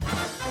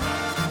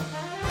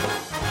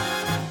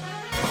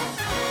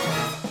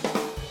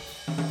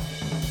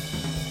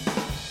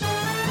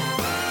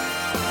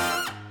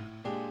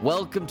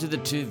Welcome to the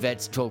Two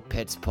Vets Talk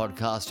Pets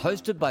podcast,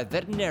 hosted by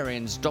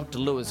veterinarians Dr.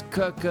 Lewis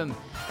Kirkham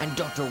and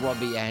Dr.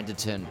 Robbie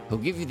Anderton, who'll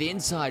give you the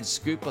inside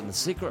scoop on the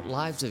secret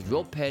lives of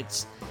your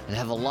pets and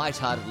have a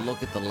light-hearted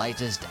look at the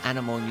latest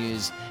animal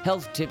news,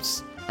 health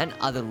tips, and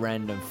other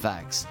random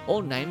facts.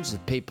 All names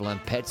of people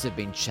and pets have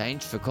been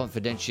changed for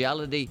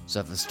confidentiality, so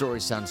if a story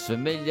sounds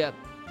familiar,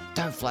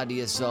 don't flatter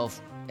yourself.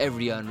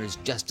 Every owner is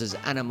just as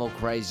animal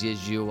crazy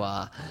as you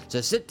are. So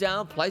sit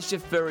down, place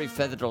your furry,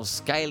 feathered or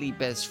scaly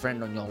best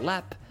friend on your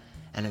lap,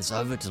 and it's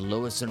over to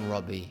Lewis and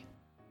Robbie.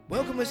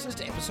 Welcome, listeners,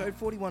 to episode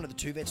 41 of the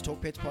Two Vets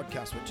Talk Pets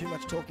podcast, where too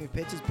much talking of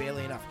pets is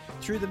barely enough.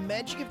 Through the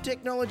magic of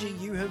technology,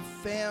 you have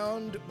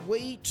found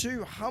we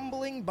two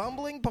humbling,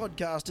 bumbling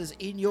podcasters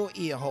in your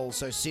ear hole.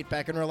 So sit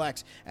back and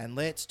relax, and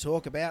let's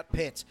talk about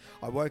pets.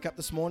 I woke up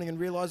this morning and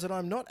realised that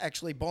I'm not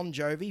actually Bon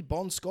Jovi,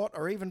 Bon Scott,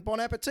 or even Bon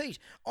Appetit.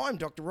 I'm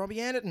Dr.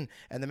 Robbie Anderton,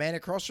 and the man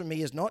across from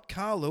me is not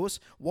Carl Lewis,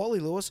 Wally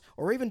Lewis,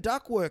 or even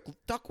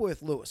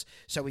Duckworth Lewis.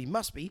 So he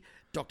must be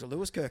Dr.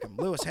 Lewis Kirkham.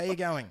 Lewis, how you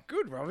going?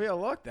 Good, Robbie. I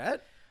like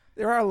that.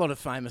 There are a lot of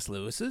famous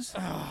Lewises.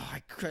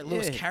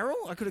 Lewis Carroll?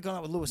 I could have gone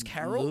up with Lewis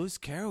Carroll. Lewis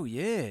Carroll,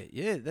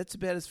 yeah. That's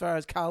about as far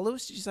as Carl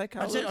Lewis. Did you say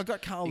Carl Lewis? I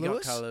got Carl You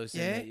Lewis. got Carl Lewis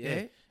in Yeah, there,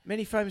 yeah.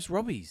 Many famous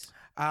Robbies.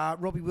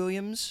 Robbie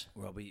Williams.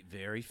 Robbie,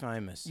 very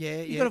famous. Yeah,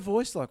 You yeah. got a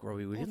voice like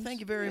Robbie Williams. Well, thank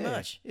you very Yeah,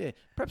 much. Yeah,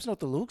 perhaps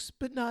not the looks,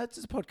 but no,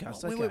 it's a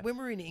podcast. When, Okay. when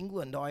we were in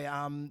England, I'd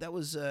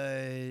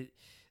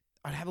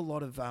have a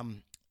lot of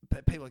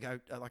people go,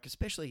 like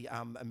especially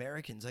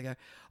Americans. They go,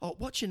 "Oh,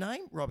 what's your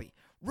name, Robbie?"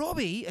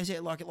 Robbie, is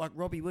it like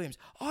Robbie Williams?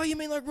 Oh, you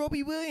mean like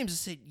Robbie Williams? I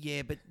said,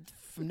 yeah, but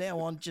from now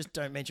on, just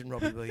don't mention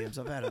Robbie Williams.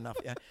 I've had enough.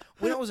 Yeah.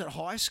 When I was at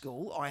high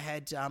school, I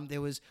had there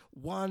was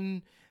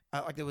one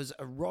there was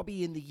a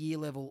Robbie in the year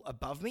level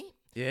above me.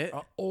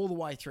 Yeah. All the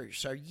way through.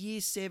 So year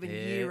 7,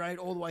 year 8,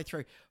 all the way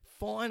through.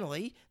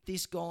 Finally,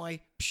 this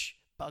guy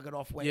buggered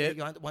off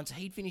once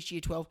he'd finished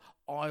year 12.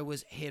 I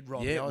was head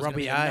Robbie. Yeah, I was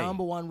Robbie gonna be A.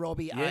 number one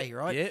Robbie A,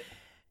 right? Yeah.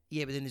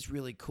 Yeah, but then this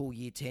really cool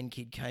year 10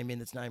 kid came in.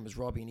 That's name was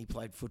Robbie, and he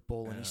played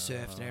football and he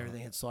surfed and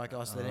everything. It's like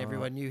so then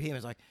everyone knew him.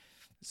 It's like,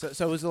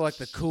 So was it like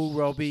the cool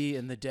Robbie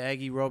and the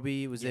daggy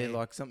Robbie? Was there Yeah.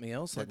 like something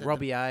else, like The-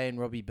 Robbie A and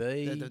Robbie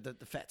B? the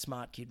fat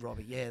smart kid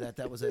Robbie. Yeah,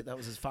 that was it. That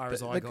was as far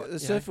as I got. The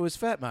surfer was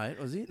fat, mate,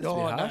 was he? That's a bit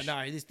Oh harsh.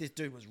 no! This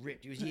dude was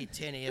ripped. He was year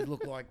 10. He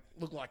looked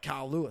like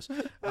Carl Lewis.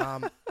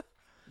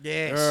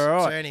 Yes. All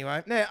right. So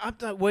anyway, Now,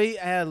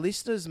 our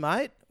listeners,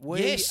 mate.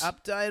 Yes.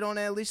 Update on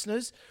our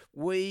listeners.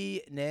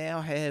 We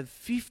now have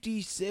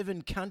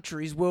 57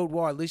 countries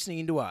worldwide listening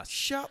into us.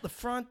 shut the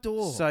front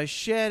door. So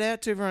shout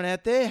out to everyone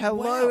out there.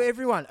 Hello, Wow.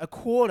 everyone.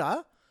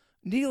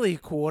 Nearly a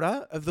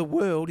quarter of the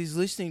world is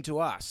listening to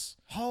us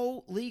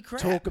Holy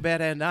crap! talk about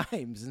our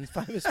names and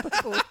famous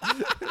people.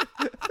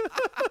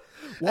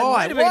 And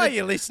Why? later we're Why gonna- are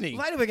you listening?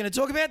 Later we're going to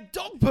talk about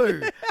dog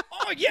poo.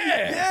 Oh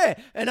yeah! Yeah,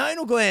 and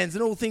anal glands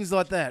and all things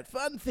like that.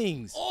 Fun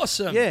things.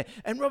 Awesome. Yeah,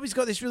 and Robbie's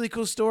got this really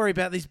cool story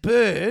about this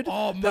bird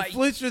Oh, that mate.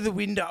 flew through the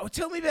window.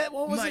 Tell me about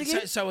what was Mate, it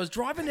again? so I was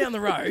driving down the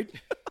road.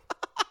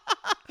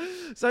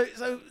 So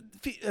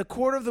a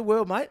quarter of the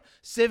world, mate.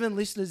 7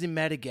 listeners in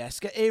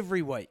Madagascar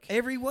every week.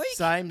 Every week.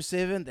 Same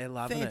 7. They're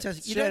loving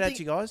Fantastic. it. Shout out to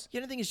you guys. You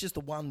don't think it's just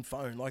the one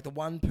phone, like the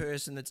one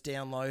person that's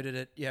downloaded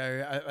it,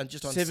 and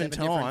just on 7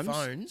 different times.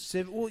 phones?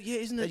 Well, yeah,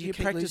 isn't That it? you You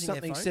keep practice losing their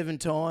something phone? 7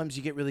 times,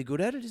 you get really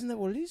good at it. Isn't that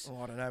what it is?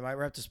 Oh, I don't know, mate.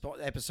 We're up to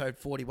episode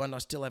 41. I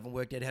still haven't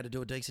worked out how to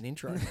do a decent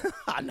intro.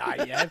 I know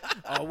you have.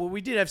 Oh, well,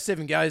 we did have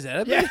 7 goes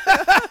at it. Yeah.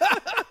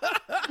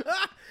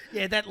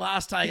 Yeah, that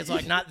last take, it's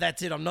like, nah,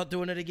 that's it. I'm not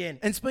doing it again.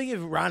 And speaking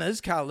of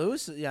runners, Carl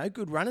Lewis,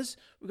 good runners.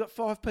 We've got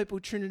 5 people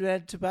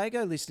Trinidad and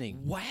Tobago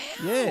listening. Wow.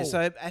 Yeah,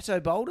 so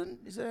Atto Bolden,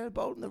 is Atto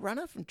Bolden the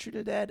runner from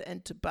Trinidad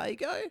and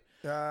Tobago?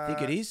 I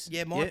think it is.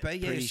 Yeah, might be.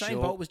 Yeah, pretty Usain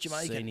sure. Bolt was Seen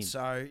Jamaican. him.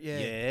 So,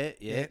 yeah.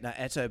 Yeah. No,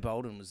 Atto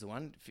Bolden was the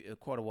one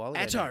quite a while ago.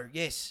 Atto,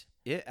 yes.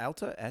 Yeah,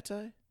 Atto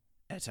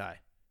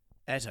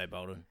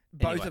Bolden.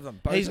 Both Anyway, of them.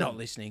 He's not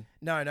listening.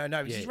 No,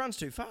 because Yeah. he runs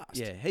too fast.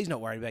 Yeah, he's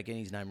not worried about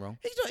getting his name wrong.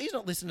 He's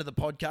not listening to the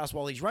podcast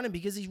while he's running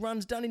because his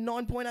run's done in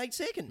 9.8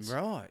 seconds.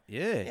 Right,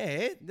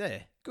 yeah. Yeah.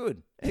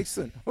 Good.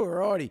 Excellent.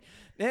 Alrighty.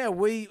 Now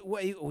we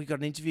got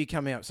an interview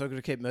coming up, so we've got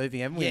to keep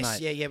moving, haven't we, Yes,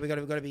 mate? yeah. We've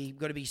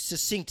got to be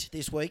succinct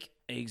this week.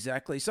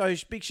 Exactly. So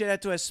big shout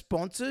out to our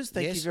sponsors.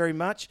 Thank Yes. you very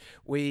much.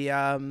 We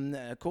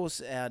of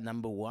course our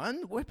number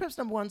one. We're perhaps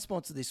number one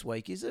sponsor this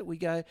week, is it? We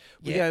go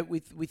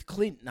with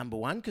Clint number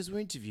one because we're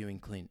interviewing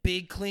Clint.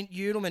 Big Clint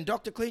Udelman,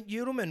 Dr. Clint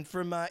Udelman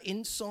from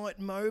Insight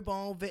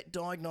Mobile Vet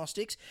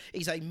Diagnostics.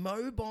 He's a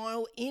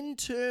mobile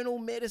internal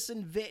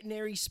medicine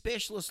veterinary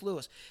specialist,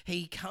 Lewis.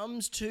 He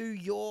comes to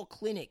your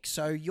clinic.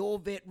 So your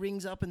vet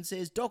rings up and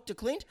says, Dr.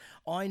 Clint,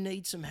 I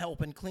need some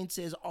help. And Clint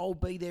says, I'll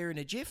be there in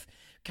a jiff.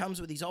 comes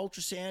with his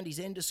ultrasound, his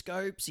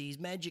endoscopes, his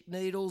magic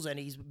needles, and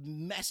his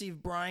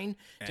massive brain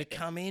to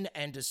come in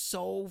and to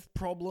solve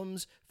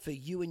problems for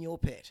you and your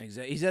pet.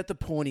 Exactly. He's at the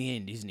pointy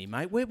end, isn't he,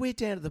 mate? We're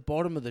down at the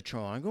bottom of the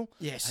triangle.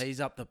 Yes.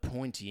 He's up the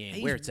pointy end,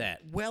 He's where it's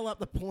at. well up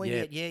the pointy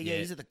end. Yeah. yeah.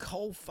 He's at the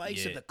coal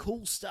face Yeah. of the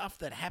cool stuff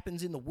that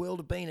happens in the world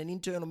of being an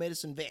internal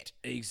medicine vet.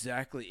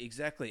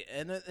 Exactly.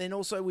 And then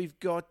also we've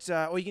got,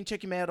 or you can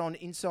check him out on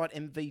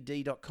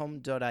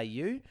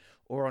insightemvd.com.au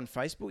or on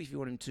Facebook if you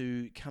want him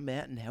to come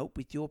out and help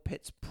with your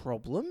pet's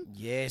problem.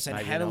 Yes, and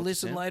Maybe have a an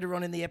listen ultrasound. later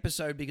on in the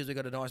episode because we've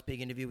got a nice big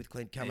interview with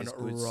Clint coming There's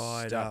good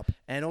right stuff. up.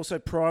 And also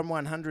Prime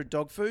 100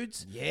 Dog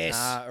Foods Yes.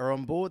 are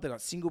on board. They've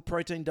got single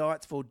protein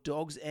diets for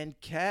dogs and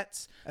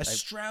cats.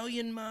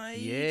 Australian made.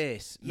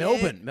 Yes, Yeah,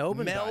 Melbourne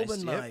Melbourne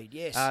based, made,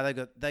 yes.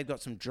 They've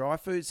got some dry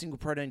foods, single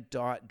protein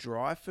diet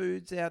dry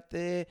foods out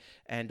there,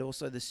 and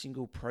also the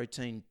single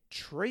protein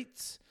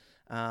treats.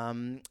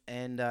 And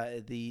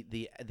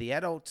the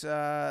adult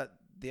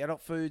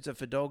foods are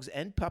for dogs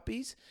and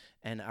puppies,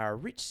 and are a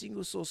rich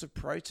single source of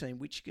protein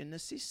which can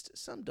assist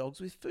some dogs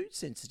with food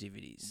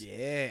sensitivities.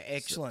 Yeah,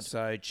 excellent.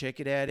 So check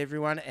it out,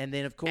 everyone. And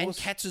then of course, And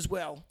cats as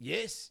well.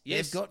 yes,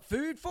 They've got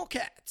food for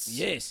cats.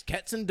 Yes,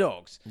 cats and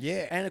dogs.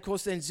 Yeah. And of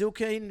course, then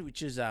Zilkeen,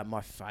 which is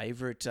my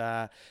favourite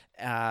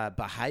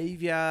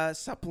behaviour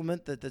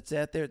supplement that's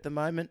out there at the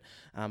moment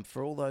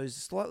for all those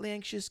slightly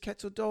anxious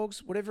cats or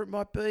dogs, whatever it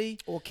might be.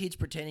 Or kids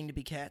pretending to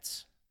be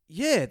cats.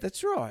 Yeah,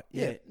 that's right.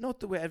 Yeah. Yeah, not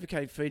that we're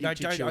advocating feeding No,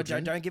 to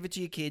children. don't give it to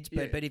your kids,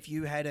 but, Yeah. but if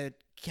you had a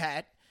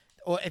cat,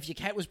 or if your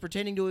cat was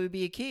pretending to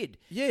be a kid,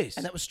 Yes.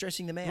 and that was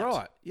stressing them out.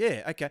 Right,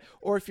 yeah, okay.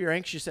 Or if you're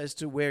anxious as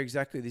to where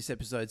exactly this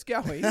episode's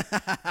going,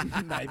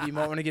 maybe you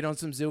might want to get on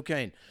some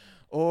Zilkeen.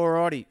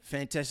 Alrighty,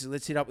 fantastic.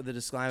 Let's hit up with the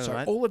disclaimer, So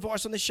mate. all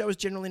advice on this show is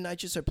general in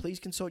nature, so please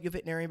consult your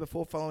veterinarian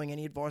before following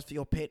any advice for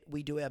your pet.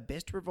 We do our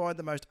best to provide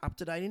the most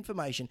up-to-date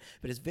information,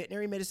 but as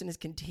veterinary medicine is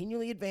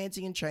continually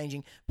advancing and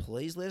changing,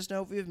 please let us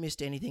know if we have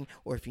missed anything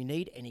or if you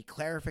need any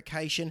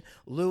clarification.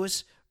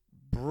 Lewis,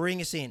 bring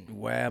us in.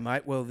 Wow,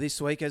 mate. Well, this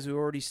week, as we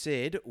already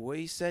said,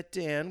 we sat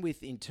down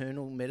with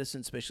internal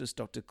medicine specialist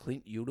Dr.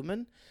 Clint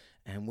Yudelman,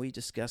 and we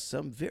discussed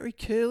some very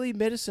curly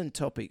medicine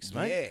topics,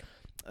 mate. Yeah.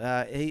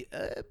 He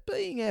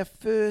being our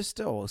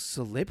first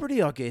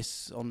celebrity, I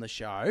guess, on the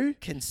show.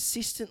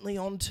 Consistently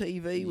on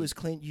TV was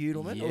Clint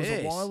Yudelman. It was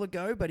a Yes. while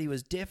ago, but he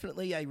was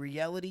definitely a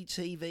reality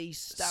TV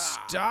star.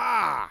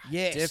 Star.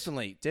 Yes.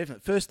 Definitely.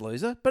 First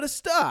loser, but a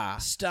star.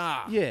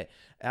 Star. Yeah.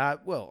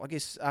 Well, I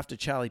guess after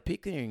Charlie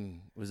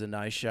Pickering was a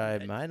no-show,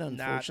 mate,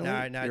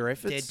 unfortunately. No. Your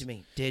efforts.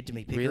 Dead to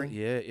me, Really? Pickering.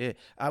 Yeah.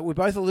 We're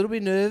both a little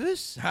bit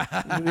nervous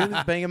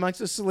being amongst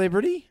a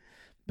celebrity.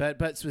 But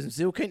with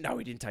Zilkeen, no,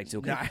 we didn't take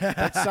Zilkeen.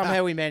 But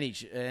somehow we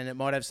managed, and it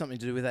might have something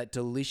to do with that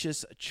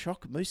delicious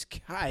choc mousse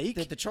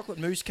cake. The chocolate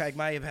mousse cake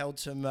may have held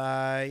some,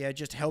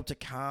 just helped to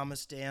calm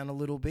us down a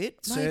little bit.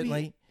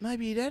 Certainly.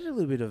 Maybe you'd add a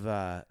little bit of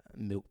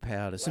milk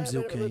powder, some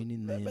Zilkeen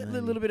in there. A maybe.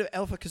 little bit of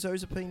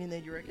alpha-casozapine in there,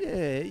 do you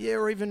reckon? Yeah,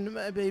 or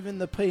maybe even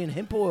the pea and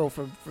hemp oil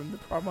from the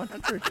Prime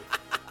 100.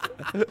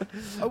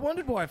 I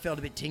wondered why I felt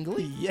a bit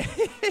tingly.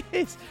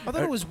 Yes. I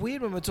thought it was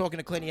weird when we were talking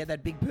to Clint, he had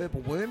that big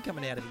purple worm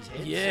coming out of his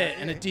head. Yeah,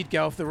 and it did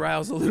go off the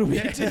rails a little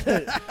bit, didn't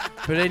it?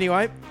 But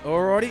anyway,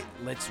 alrighty,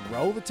 let's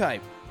roll the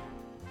tape.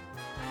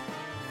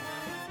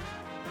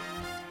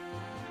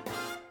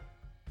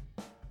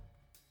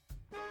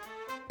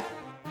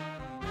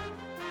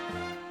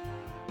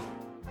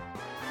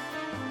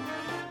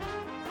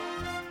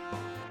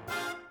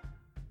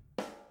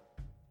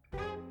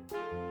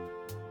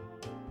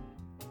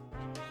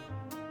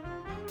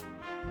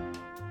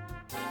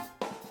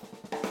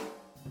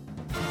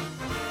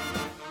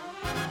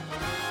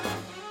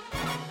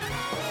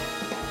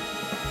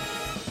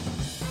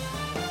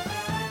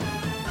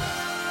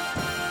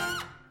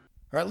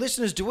 All right,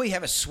 listeners, do we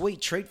have a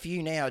sweet treat for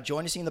you now?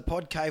 Join us in the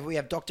pod cave. We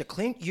have Dr.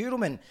 Clint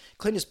Yudelman.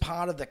 Clint is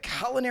part of the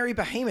culinary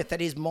behemoth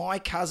that is My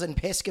Cousin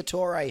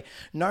Pescatore,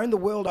 known the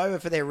world over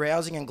for their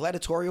rousing and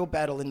gladiatorial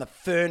battle in the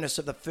furnace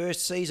of the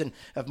first season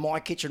of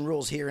My Kitchen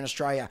Rules here in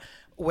Australia,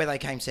 where they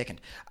came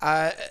second.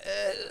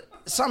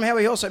 Somehow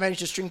he also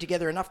managed to string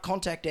together enough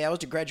contact hours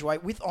to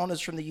graduate with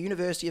honours from the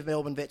University of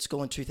Melbourne Vet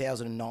School in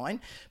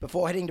 2009,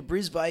 before heading to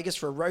Bris Vegas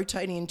for a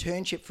rotating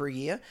internship for a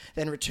year,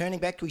 then returning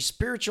back to his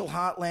spiritual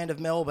heartland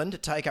of Melbourne to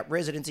take up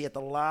residency at the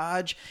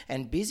large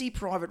and busy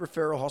private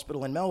referral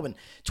hospital in Melbourne.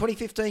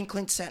 2015,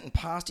 Clint sat and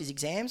passed his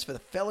exams for the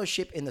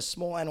fellowship in the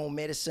Small Animal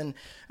Medicine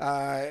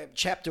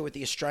chapter with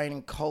the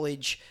Australian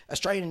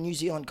and New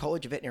Zealand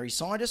College of Veterinary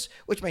Scientists,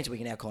 which means we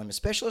can now call him a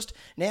specialist.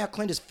 Now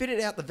Clint has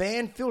fitted out the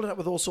van, filled it up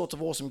with all sorts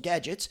of awesome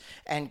gadgets,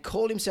 and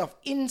called himself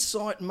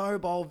Insight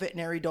Mobile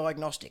Veterinary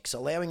Diagnostics,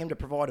 allowing him to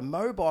provide a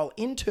mobile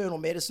internal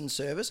medicine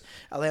service,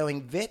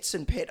 allowing vets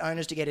and pet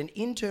owners to get an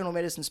internal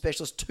medicine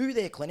specialist to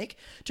their clinic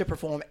to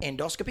perform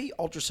endoscopy,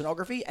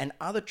 ultrasonography, and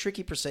other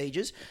tricky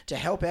procedures to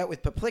help out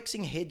with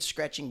perplexing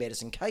head-scratching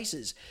medicine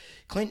cases.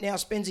 Clint now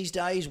spends his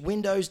days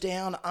windows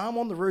down, arm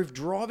on the roof,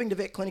 driving to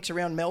vet clinics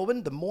around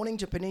Melbourne, the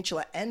Mornington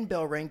Peninsula and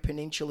Bellarine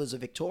Peninsulas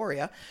of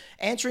Victoria,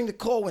 answering the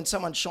call when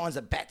someone shines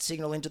a bat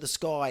signal into the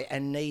sky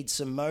and needs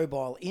some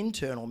mobile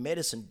internal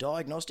medicine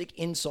diagnostic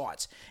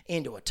insights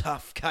into a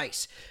tough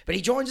case. But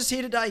he joins us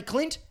here today.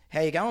 Clint, how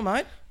you going,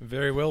 mate?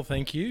 Very well,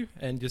 thank you.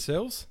 And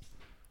yourselves?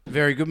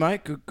 Very good,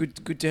 mate.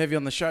 Good to have you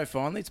on the show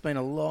finally. It's been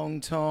a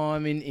long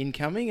time in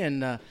coming,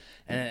 and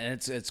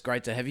it's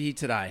great to have you here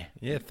today.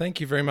 Yeah,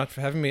 thank you very much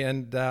for having me.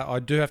 And I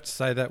do have to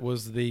say that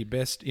was the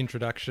best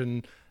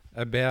introduction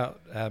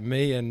about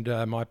me and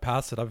my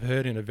past that I've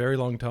heard in a very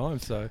long time.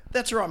 So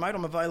That's right, mate.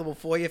 I'm available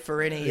for you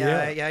for any your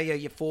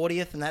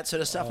 40th and that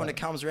sort of stuff when it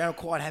comes around. I'm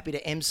quite happy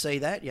to MC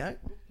that,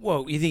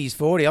 Well, you think he's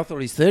 40? I thought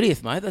he's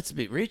 30th, mate. That's a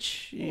bit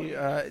rich.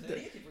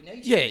 30th,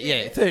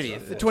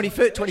 30th. The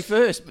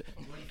 21st.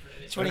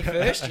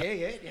 21st,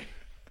 yeah.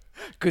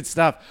 Good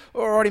stuff.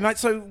 Alrighty, mate.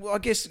 So I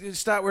guess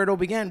start where it all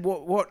began.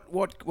 What?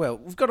 Well,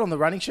 we've got on the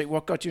running sheet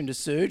what got you into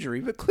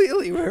surgery, but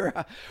clearly you're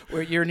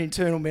an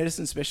internal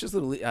medicine specialist.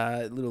 Little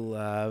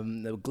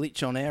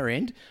glitch on our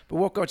end. But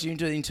what got you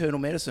into internal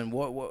medicine?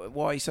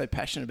 Why are you so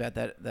passionate about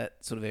that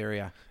sort of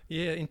area?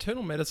 yeah,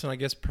 internal medicine, I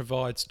guess,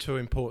 provides two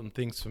important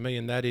things for me,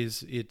 and that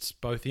is it's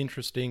both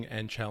interesting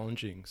and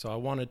challenging. So I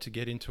wanted to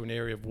get into an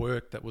area of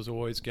work that was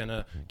always going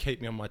to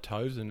keep me on my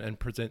toes and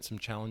present some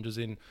challenges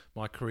in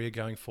my career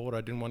going forward.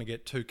 I didn't want to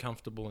get too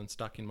comfortable and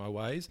stuck in my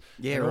ways.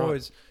 Yeah, and right.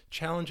 always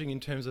challenging in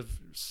terms of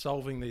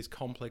solving these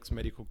complex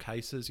medical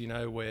cases,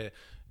 where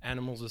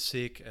animals are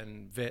sick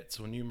and vets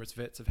or numerous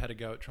vets have had to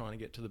go at trying to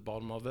get to the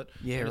bottom of it.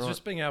 Yeah, and it's right.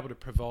 just being able to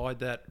provide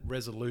that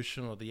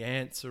resolution or the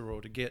answer, or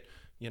to get,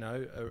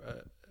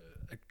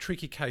 a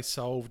tricky case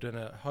solved and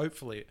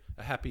hopefully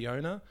a happy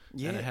owner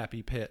and a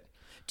happy pet.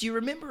 Do you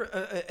remember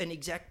an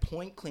exact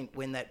point, Clint,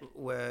 when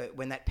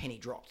that penny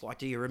dropped? Like,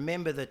 do you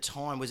remember the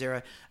time? Was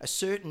there a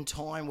certain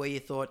time where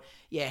you thought,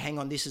 yeah, hang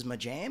on, this is my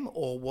jam?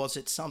 Or was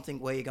it something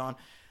where you're going,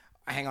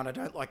 hang on, I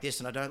don't like this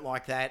and I don't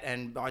like that,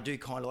 and I do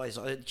kind of like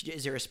this?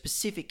 Is there a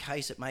specific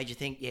case that made you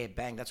think, yeah,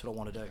 bang, that's what I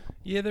want to do?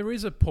 Yeah, there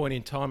is a point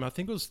in time. I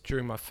think it was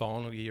during my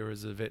final year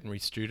as a veterinary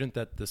student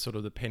that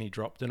the penny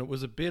dropped, and it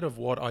was a bit of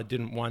what I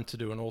didn't want to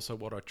do and also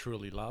what I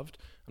truly loved.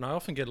 And I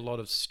often get a lot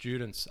of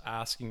students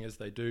asking, as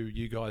they do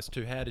you guys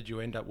too, how did you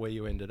end up where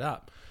you ended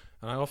up?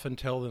 And I often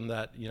tell them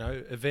that,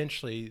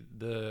 eventually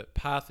the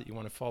path that you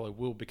want to follow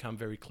will become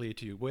very clear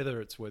to you,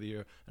 whether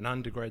you're an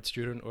undergrad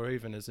student or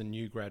even as a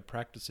new grad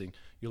practicing,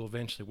 you'll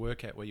eventually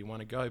work out where you want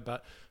to go.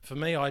 But for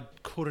me, I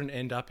couldn't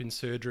end up in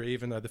surgery,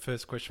 even though the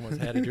first question was,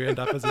 how did you end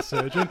up as a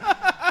surgeon?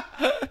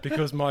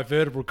 Because my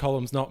vertebral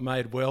column's not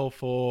made well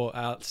for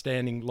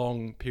standing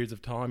long periods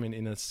of time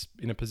in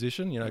a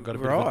position. Got a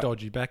bit of a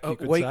dodgy back, you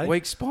could say.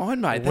 Weak spine,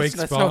 mate. Weak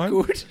That's spine.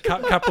 not good.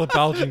 Couple of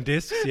bulging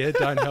discs,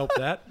 don't help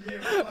that.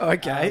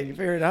 Okay,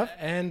 fair enough.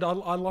 And I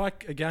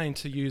like, again,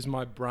 to use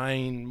my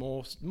brain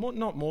more,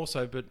 not more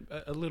so, but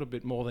a little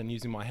bit more than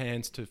using my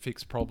hands to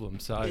fix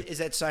problems. So Is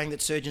that saying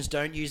that surgeons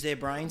don't use their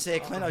brains there,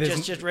 Clint? I'm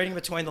just reading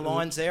between the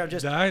lines there.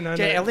 No.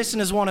 Our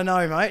listeners want to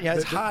know, mate.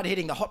 It's hard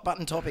hitting the hot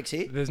button topics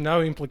here. There's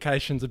no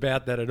implications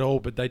about that at all,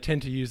 but they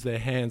tend to use their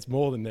hands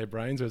more than their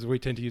brains, whereas we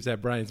tend to use our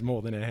brains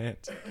more than our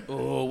hands.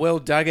 Oh, well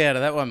dug out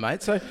of that one,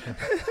 mate.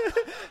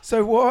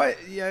 So why,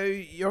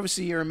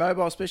 you're a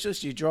mobile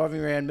specialist, you're driving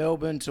around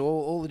Melbourne to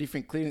all the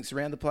different clinics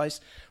around the place.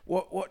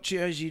 What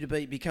chose you to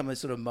become a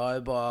sort of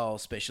mobile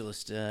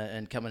specialist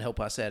and come and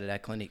help us out at our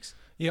clinics?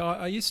 Yeah,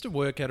 I used to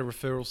work at a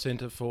referral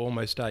centre for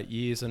almost 8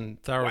 years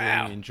and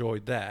thoroughly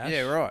enjoyed that.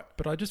 Yeah, right.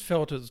 But I just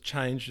felt it was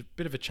a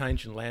bit of a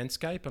change in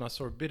landscape, and I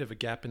saw a bit of a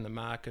gap in the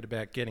market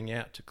about getting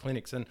out to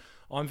clinics. And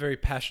I'm very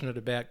passionate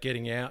about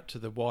getting out to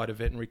the wider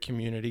veterinary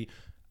community,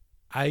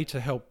 A, to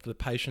help the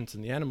patients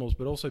and the animals,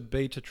 but also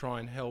B, to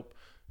try and help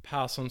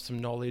pass on some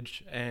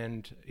knowledge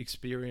and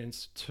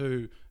experience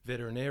to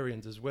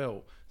veterinarians as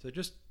well. So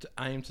just to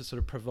aim to sort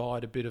of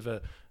provide a bit of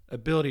a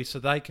ability so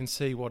they can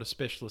see what a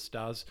specialist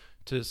does,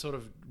 to sort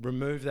of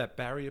remove that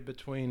barrier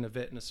between a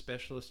vet and a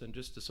specialist, and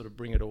just to sort of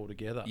bring it all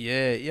together.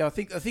 Yeah. I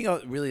think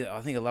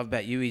I love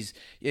about you is,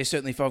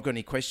 certainly if I've got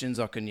any questions,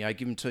 I can give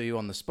them to you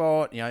on the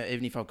spot.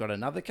 Even if I've got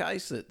another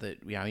case that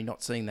you're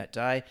not seeing that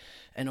day,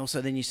 and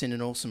also then you send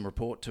an awesome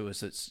report to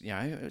us. It's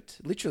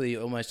literally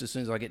almost as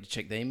soon as I get to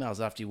check the emails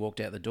after you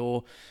walked out the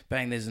door,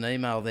 bang, there's an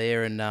email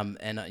there, and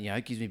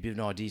it gives me a bit of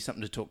an idea,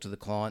 something to talk to the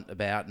client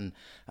about and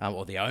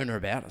or the owner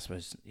about, I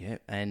suppose. Yeah,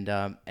 and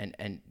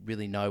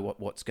really know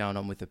what's going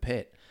on with the pet.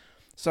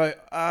 So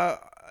I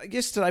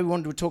guess today we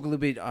wanted to talk a little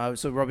bit.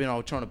 So Robbie and I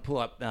were trying to pull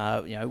up,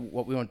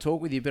 what we want to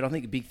talk with you. But I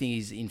think the big thing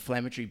is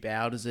inflammatory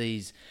bowel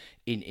disease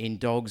in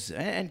dogs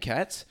and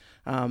cats.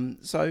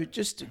 So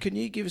just can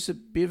you give us a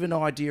bit of an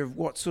idea of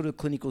what sort of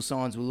clinical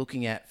signs we're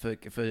looking at for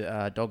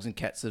dogs and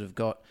cats that have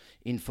got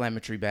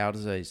inflammatory bowel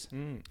disease?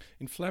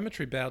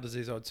 Inflammatory bowel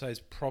disease, I would say, is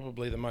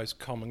probably the most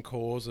common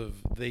cause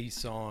of these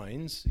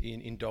signs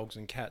in dogs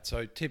and cats.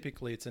 So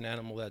typically it's an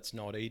animal that's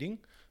not eating,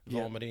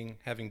 vomiting,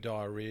 having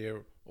diarrhea,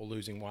 or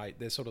losing weight.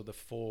 They're sort of the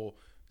four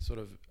sort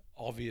of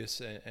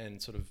obvious and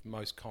sort of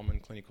most common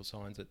clinical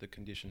signs that the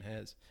condition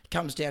has.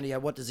 Comes down to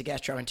what does the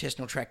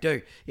gastrointestinal tract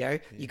do?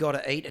 You got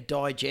to eat, it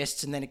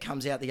digests, and then it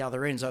comes out the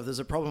other end. So if there's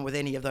a problem with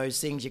any of those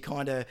things, you're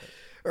kind of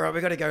all right,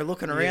 we've got to go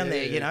looking around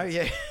there, you know?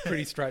 Yeah.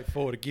 Pretty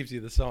straightforward. It gives you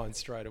the signs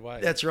straight away.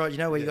 That's right. You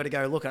know where you got to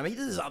go look. I mean,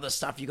 there's other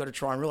stuff you got to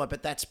try and rule out,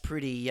 but that's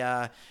pretty.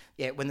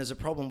 When there's a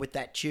problem with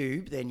that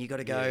tube, then you got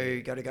to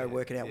go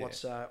working out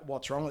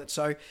what's wrong with it.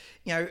 So,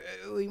 you know,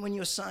 when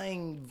you're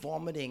saying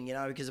vomiting, you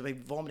know, because I mean,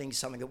 vomiting is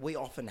something that we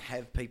often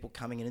have people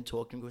coming in and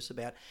talking to us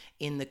about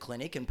in the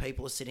clinic, and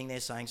people are sitting there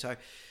saying, so.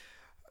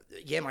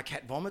 Yeah, my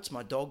cat vomits,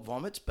 my dog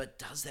vomits, but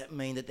does that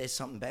mean that there's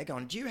something bad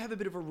going on? Do you have a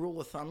bit of a rule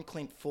of thumb,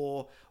 Clint,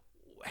 for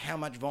how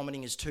much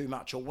vomiting is too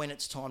much, or when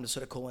it's time to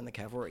sort of call in the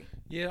cavalry?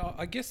 Yeah,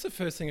 I guess the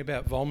first thing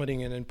about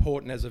vomiting, and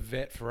important as a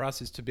vet for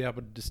us, is to be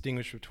able to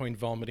distinguish between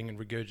vomiting and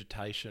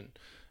regurgitation.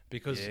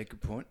 Because,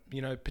 good point.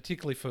 You know,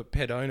 particularly for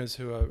pet owners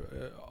who are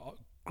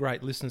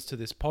great listeners to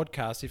this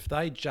podcast, if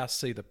they just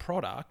see the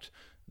product,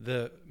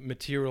 the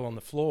material on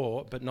the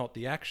floor, but not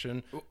the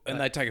action.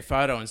 And they take a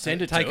photo and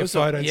send it to us. Take a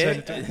photo and send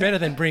it to us. Better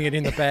than bring it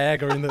in the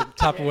bag or in the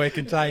Tupperware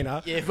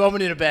container. Yeah,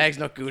 vomit in a bag's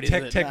not good, is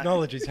it?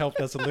 Technology's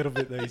helped us a little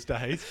bit these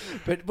days.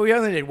 But we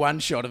only need one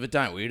shot of it,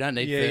 don't we? We don't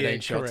need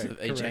 13 shots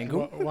of each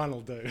angle. One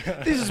will do.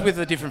 This is with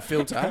a different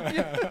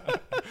filter.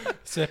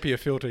 Sepia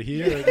filter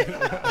here.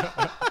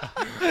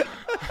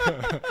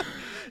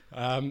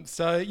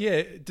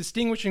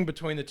 Distinguishing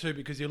between the two,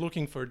 because you're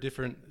looking for a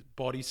different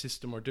body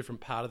system or a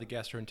different part of the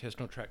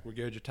gastrointestinal tract.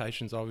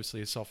 Regurgitation is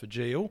obviously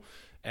esophageal,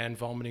 and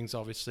vomiting is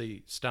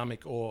obviously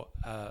stomach or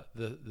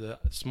the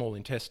small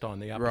intestine,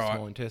 the upper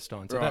small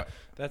intestine. So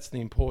that's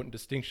the important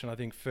distinction, I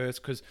think,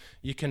 first, because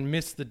you can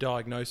miss the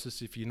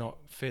diagnosis if you're not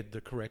fed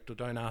the correct or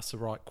don't ask the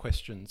right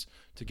questions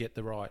to get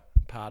the right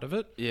part of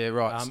it. Yeah,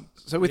 right.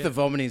 So with the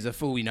vomiting, is a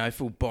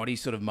full body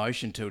sort of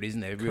motion to it,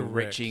 isn't there? Real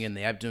retching, and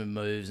the abdomen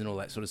moves and all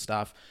that sort of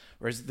stuff.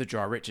 Whereas the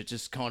dry retch, it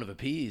just kind of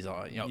appears.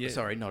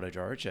 Sorry, not a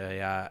dry retch,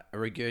 a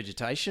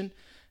regurgitation.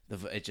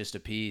 It just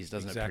appears,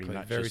 doesn't it? Pretty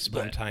much. Very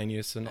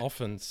spontaneous, and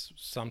often,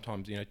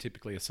 sometimes,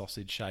 typically a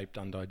sausage-shaped,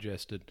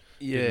 undigested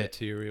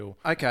material.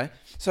 Okay,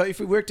 so if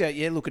we worked out,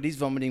 look, it is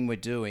vomiting we're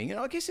doing, and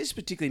I guess it's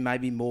particularly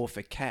maybe more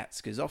for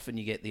cats, because often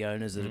you get the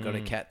owners that have got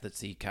a cat that's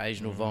the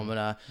occasional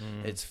vomiter,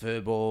 it's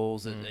fur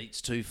balls, it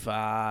eats too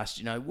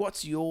fast.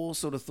 What's your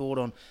sort of thought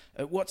on,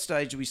 at what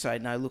stage do we say,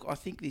 no, look, I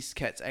think this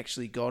cat's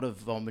actually got a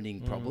vomiting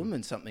problem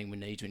and something we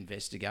need to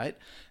investigate?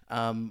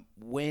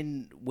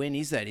 When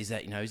is that? Is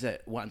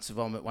that once a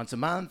vomit once a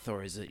month,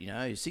 or is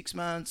it 6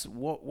 months?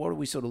 What are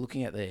we sort of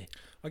looking at there?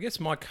 I guess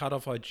my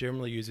cutoff I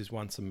generally use is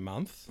once a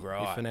month.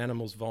 Right. If an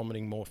animal's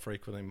vomiting more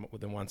frequently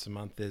than once a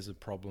month, there's a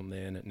problem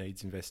there and it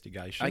needs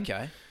investigation.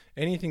 Okay.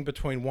 Anything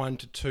between 1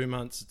 to 2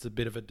 months, it's a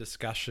bit of a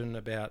discussion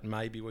about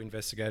maybe we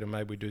investigate or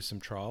maybe we do some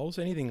trials.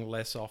 Anything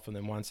less often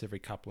than once every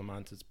couple of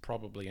months, it's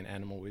probably an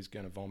animal who is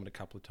going to vomit a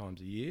couple of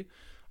times a year.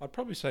 I'd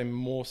probably say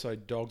more so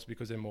dogs,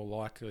 because they're more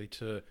likely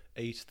to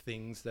eat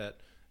things that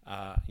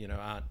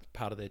aren't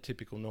part of their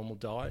typical normal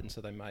diet, and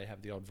so they may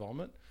have the odd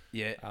vomit.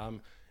 Yeah.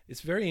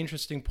 It's a very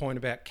interesting point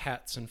about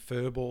cats and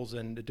furballs,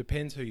 and it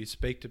depends who you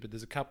speak to, but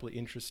there's a couple of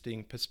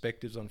interesting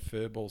perspectives on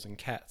furballs and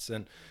cats.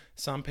 And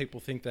some people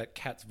think that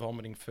cats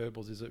vomiting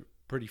furballs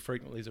pretty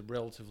frequently is a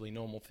relatively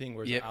normal thing,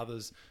 whereas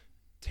others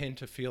tend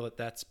to feel that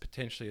that's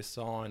potentially a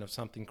sign of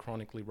something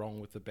chronically wrong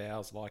with the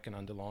bowels, like an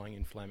underlying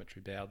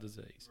inflammatory bowel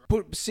disease.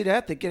 Sit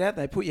out there, get out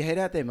there, put your head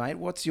out there, mate.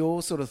 What's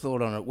your sort of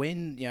thought on it?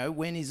 When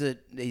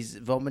is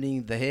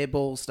vomiting the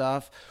hairball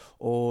stuff,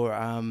 or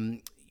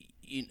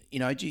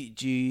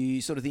do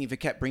you sort of think if a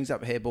cat brings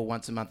up a hairball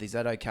once a month, is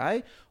that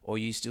okay? Or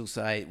you still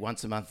say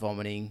once a month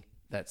vomiting,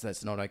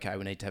 that's not okay,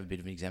 we need to have a bit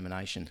of an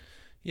examination?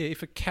 Yeah,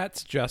 if a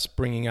cat's just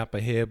bringing up a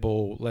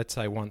hairball, let's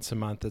say once a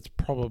month, that's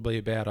probably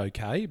about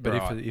okay.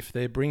 But if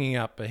they're bringing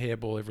up a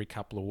hairball every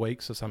couple of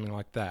weeks or something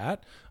like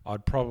that,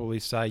 I'd probably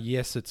say,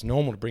 yes, it's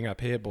normal to bring up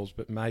hairballs,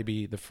 but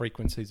maybe the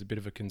frequency is a bit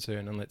of a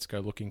concern, and let's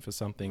go looking for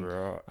something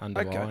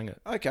underlying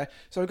it. Okay,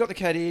 so we've got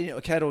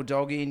the cat or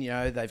dog in,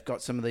 they've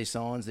got some of these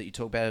signs that you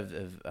talk about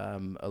of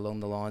along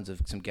the lines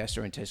of some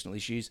gastrointestinal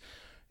issues.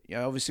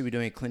 Obviously we're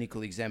doing a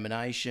clinical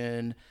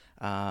examination,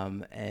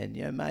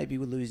 and maybe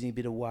we're losing a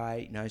bit of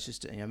weight. It's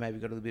just maybe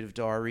we've got a little bit of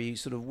diarrhea.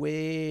 Sort of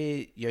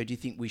where do you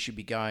think we should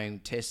be going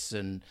tests,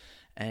 and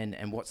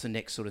what's the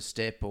next sort of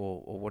step,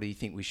 or what do you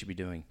think we should be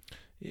doing?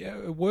 Yeah,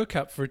 a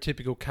workup for a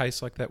typical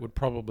case like that would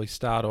probably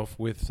start off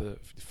with a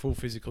full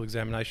physical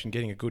examination,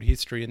 getting a good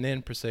history, and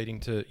then proceeding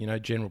to,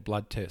 general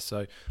blood tests.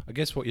 So I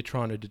guess what you're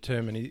trying to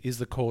determine is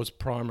the cause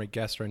primary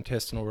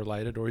gastrointestinal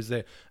related, or is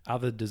there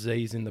other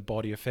disease in the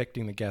body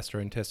affecting the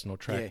gastrointestinal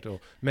tract,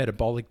 or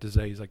metabolic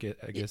disease, I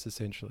guess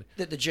essentially.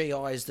 That the GI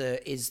is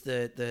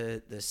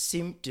the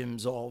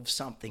symptoms of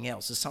something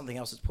else. There's something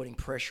else that's putting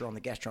pressure on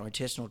the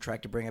gastrointestinal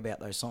tract to bring about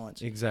those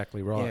signs.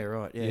 Exactly right. Yeah,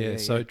 right. Yeah.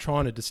 So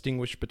trying to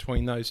distinguish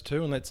between those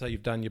two, and let's say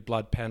you've done your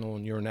blood panel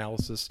and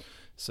urinalysis,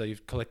 so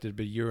you've collected a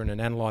bit of urine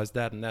and analysed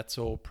that, and that's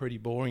all pretty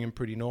boring and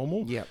pretty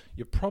normal. Yep.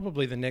 You're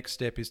probably, the next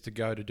step is to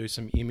go to do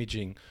some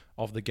imaging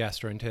of the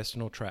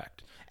gastrointestinal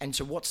tract. And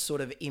so what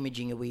sort of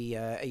imaging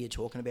are you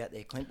talking about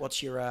there, Clint?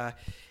 What's your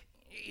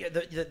Yeah,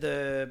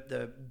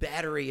 the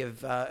battery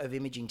of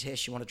imaging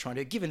tests you want to try and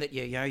do, given that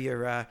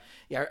you're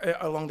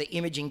along the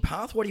imaging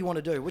path, what do you want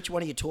to do? Which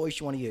one of your toys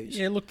do you want to use?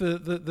 Yeah, look,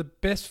 the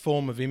best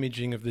form of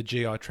imaging of the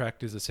GI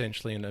tract is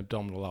essentially an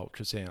abdominal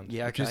ultrasound.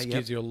 Yeah, It just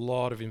gives you a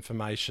lot of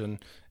information.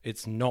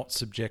 It's not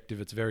subjective,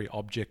 it's very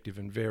objective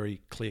and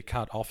very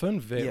clear-cut often,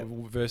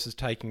 versus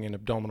taking an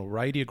abdominal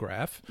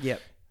radiograph.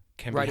 Yep.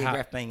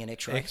 Radiograph being an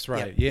X-ray.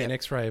 An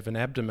X-ray of an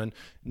abdomen.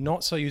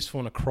 Not so useful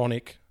in a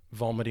chronic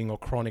vomiting or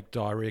chronic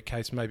diarrhea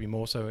case, maybe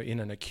more so in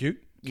an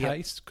acute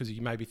case, because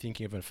you may be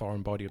thinking of a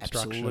foreign body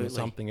obstruction or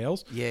something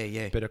else.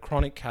 Yeah. But a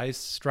chronic case,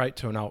 straight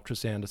to an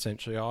ultrasound,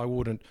 essentially. I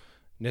wouldn't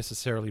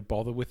necessarily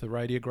bother with a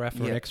radiograph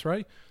or an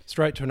X-ray.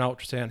 Straight to an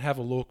ultrasound, have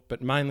a look,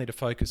 but mainly to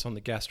focus on the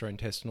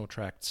gastrointestinal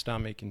tract,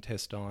 stomach,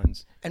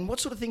 intestines. And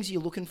what sort of things are you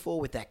looking for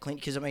with that, Clint?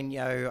 Because I mean,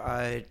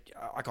 I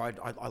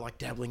like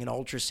dabbling in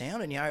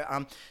ultrasound,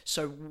 and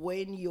so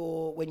when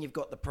you've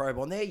got the probe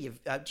on there,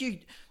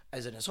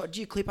 as an aside, do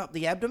you clip up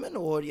the abdomen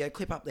or do you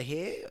clip up the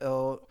hair?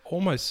 Or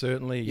almost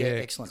certainly,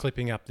 excellent.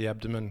 Clipping up the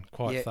abdomen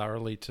quite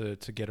thoroughly to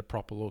get a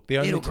proper look.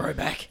 It'll grow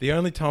back. The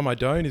only time I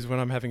don't is when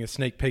I'm having a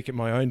sneak peek at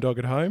my own dog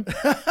at home.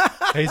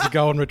 He's a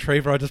golden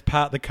retriever. I just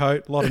part the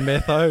coat, a lot of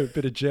metho, a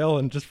bit of gel,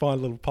 and just find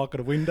a little pocket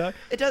of window.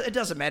 It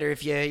doesn't matter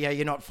if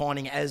you're not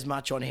finding as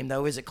much on him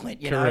though, is it,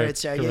 Clint? You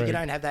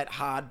don't have that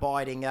hard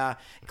biting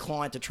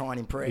client to try and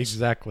impress.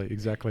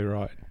 Exactly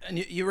right. And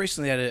you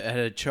recently had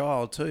a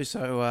child too,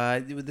 so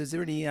was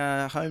there any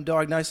home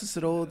diagnosis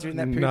at all during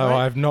that period? No,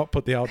 I have not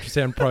put the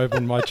ultrasound probe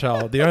on my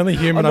child. The only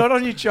human... not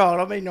on your child,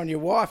 I mean on your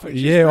wife.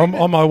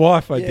 On my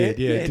wife I did,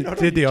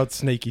 did the odd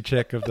sneaky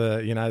check of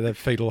the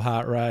fetal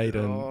heart rate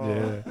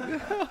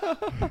and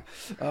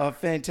Oh,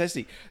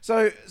 fantastic.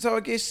 So I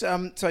guess,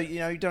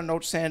 you've done an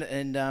ultrasound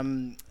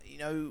and,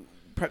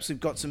 perhaps we've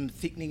got some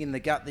thickening in the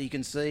gut that you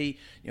can see,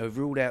 we've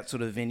ruled out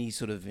sort of any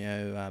sort of,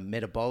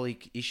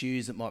 metabolic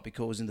issues that might be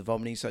causing the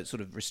vomiting, so it's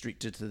sort of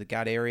restricted to the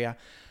gut area.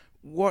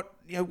 What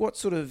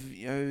sort of,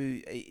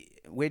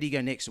 where do you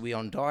go next? Are we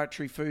on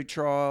dietary food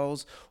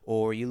trials,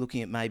 or are you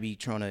looking at maybe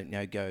trying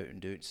to, go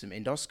and do some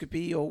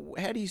endoscopy, or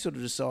how do you sort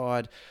of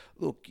decide,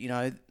 look,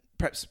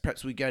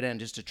 perhaps we go down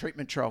just a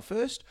treatment trial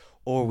first,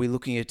 or are we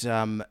looking at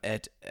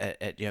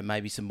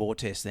maybe some more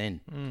tests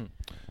then?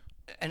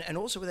 And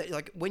also with that,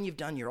 like when you've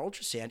done your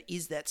ultrasound,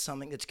 is that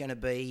something that's going to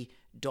be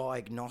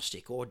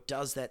diagnostic, or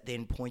does that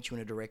then point you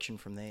in a direction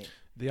from there?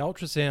 The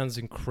ultrasound's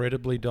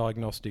incredibly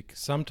diagnostic.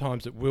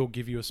 Sometimes it will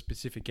give you a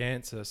specific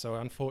answer. So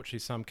unfortunately,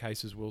 some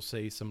cases we'll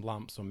see some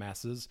lumps or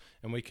masses,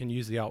 and we can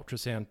use the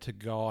ultrasound to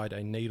guide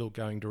a needle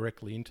going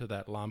directly into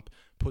that lump,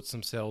 put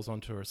some cells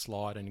onto a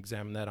slide and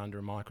examine that under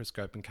a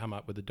microscope and come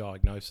up with a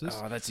diagnosis.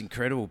 Oh, that's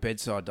incredible.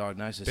 Bedside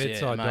diagnosis.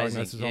 Bedside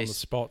diagnosis on the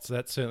spot. So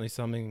that's certainly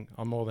something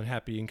I'm more than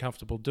happy and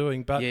comfortable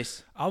doing. But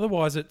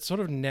otherwise, it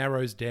sort of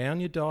narrows down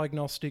your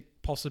diagnostic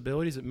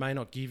possibilities. It may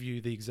not give you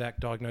the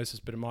exact diagnosis,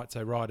 but it might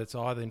say, right, it's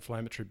either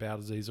inflammatory bowel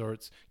disease or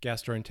it's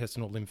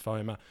gastrointestinal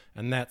lymphoma.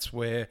 And that's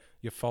where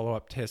your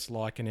follow-up tests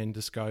like an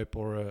endoscope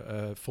or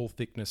a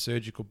full-thickness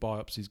surgical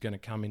biopsy is going to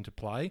come into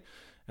play.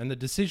 And the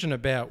decision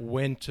about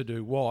when to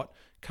do what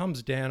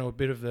comes down to a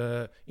bit of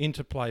the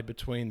interplay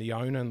between the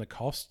owner and the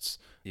costs,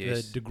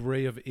 the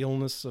degree of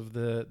illness of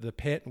the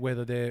pet,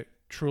 whether they're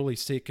truly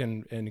sick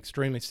and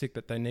extremely sick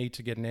that they need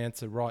to get an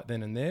answer right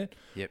then and there,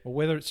 or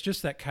whether it's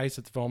just that case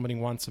it's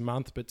vomiting once a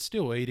month but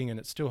still eating and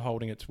it's still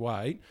holding its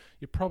weight.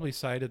 You probably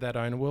say to that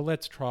owner, well,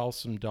 let's trial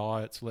some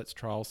diets, let's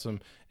trial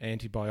some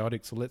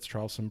antibiotics, or let's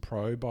trial some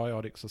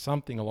probiotics or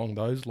something along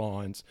those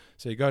lines.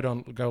 So you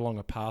go along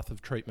a path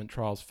of treatment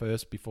trials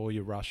first before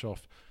you rush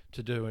off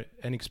to do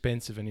an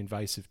expensive and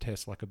invasive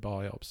test like a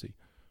biopsy.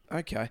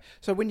 Okay,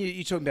 so when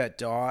you're talking about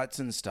diets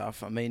and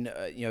stuff, I mean,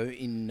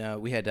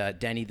 we had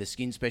Danny, the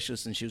skin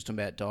specialist, and she was talking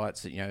about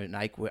diets that, an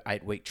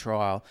 8-week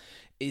trial.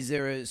 Is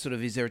there a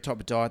type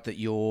of diet that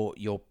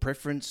your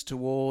preference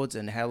towards,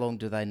 and how long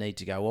do they need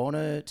to go on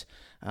it?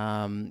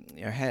 How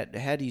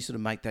do you sort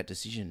of make that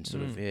decision?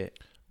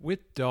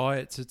 With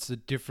diets, it's a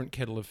different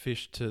kettle of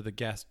fish to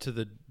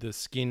the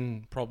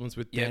skin problems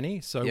with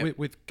Danny. So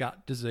with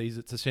gut disease,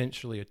 it's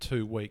essentially a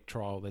 2-week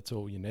trial. That's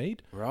all you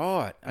need.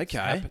 Right.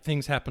 Okay.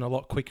 Things happen a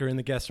lot quicker in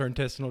the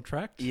gastrointestinal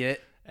tract. Yeah.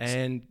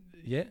 And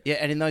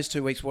and in those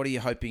 2 weeks, what are you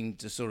hoping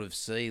to sort of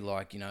see?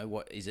 Like,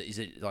 what is it? Is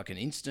it like an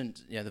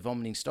instant, the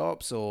vomiting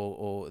stops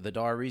or the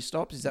diarrhea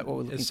stops? Is that what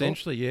we're looking for?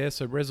 Essentially, yeah.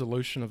 So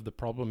resolution of the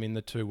problem in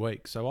the 2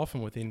 weeks. So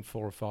often within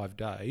 4 or 5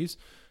 days.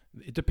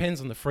 It depends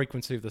on the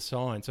frequency of the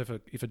sign. So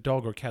if a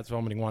dog or a cat's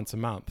vomiting once a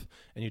month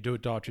and you do a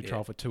dietary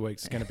trial for 2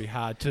 weeks, it's going to be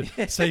hard to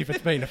see if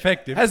it's been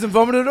effective. Hasn't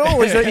vomited at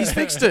all. He's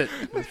fixed it.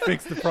 He's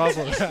fixed the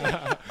problem.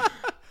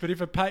 But if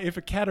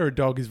a cat or a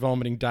dog is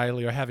vomiting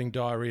daily or having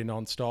diarrhea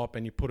non-stop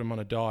and you put them on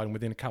a diet and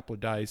within a couple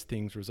of days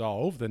things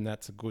resolve, then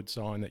that's a good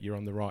sign that you're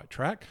on the right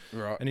track.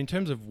 Right. And in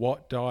terms of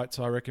what diets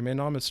I recommend,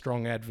 I'm a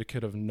strong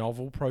advocate of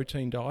novel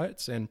protein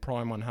diets, and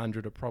Prime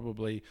 100 are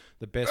probably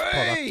the best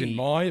product in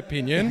my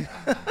opinion.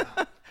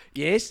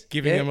 Yes.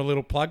 Giving them a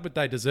little plug, but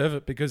they deserve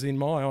it because, in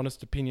my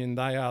honest opinion,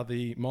 they are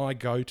my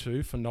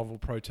go-to for novel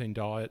protein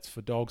diets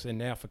for dogs and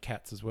now for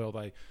cats as well.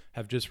 They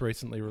have just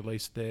recently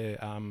released their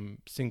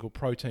single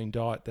protein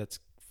diet that's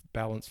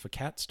balanced for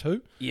cats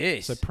too.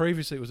 Yes. So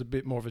previously it was a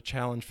bit more of a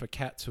challenge for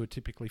cats who are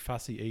typically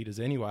fussy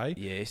eaters anyway.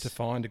 Yes. To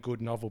find a good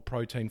novel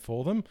protein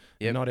for them.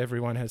 Yep. Not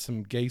everyone has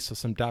some geese or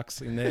some ducks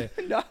in their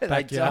No, they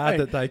backyard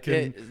don't. that they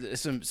can. Yeah,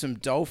 some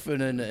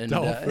dolphin and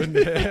Dolphin,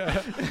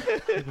 yeah.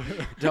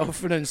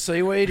 dolphin and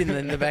seaweed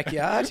in the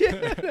backyard.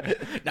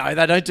 No,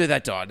 they don't do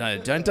that diet. No,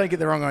 don't get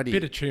the wrong idea.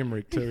 Bit of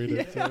turmeric too in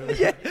it.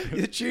 Yeah,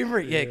 the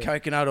turmeric,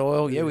 coconut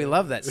oil. Yeah, we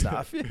love that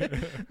stuff.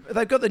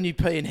 They've got the new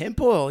pea and hemp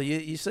oil.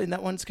 You seen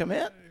that one's come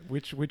out?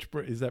 Which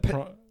is that?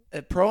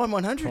 Prime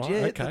 100, Prime, yeah.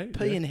 okay, The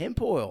pea and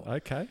hemp oil.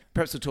 Okay.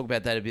 Perhaps we'll talk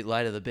about that a bit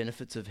later, the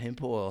benefits of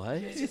hemp oil,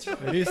 hey?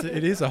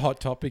 It is a hot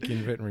topic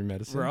in veterinary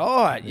medicine.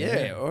 Right,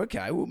 yeah.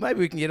 Okay. Well, maybe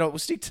we can we'll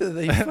stick to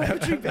the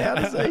inflammatory bowel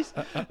disease.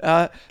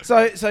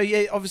 So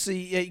yeah, obviously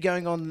you're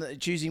going on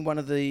choosing one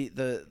of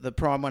the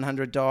Prime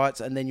 100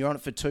 diets, and then you're on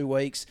it for 2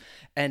 weeks.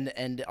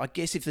 And I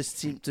guess if the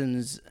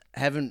symptoms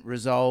haven't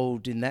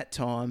resolved in that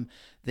time,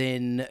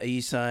 then are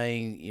you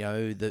saying,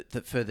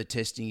 that further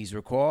testing is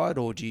required,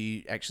 or do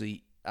you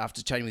actually,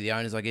 after chatting with the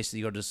owners, I guess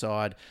you've got to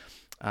decide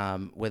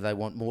whether they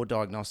want more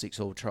diagnostics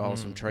or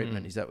trials from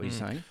treatment? Is that what you're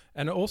saying?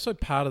 And also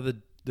part of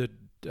the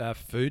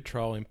food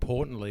trial,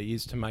 importantly,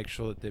 is to make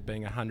sure that they're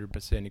being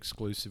 100%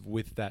 exclusive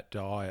with that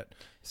diet.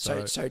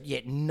 So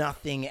yet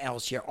nothing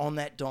else. You're on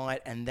that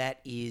diet, and that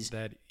is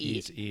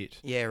it.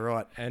 Yeah,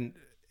 right. And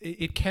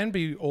it can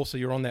be also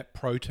you're on that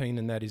protein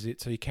and that is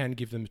it. So you can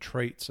give them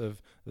treats of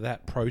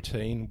that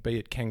protein, be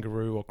it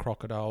kangaroo or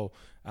crocodile,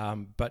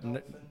 but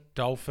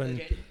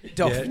dolphin,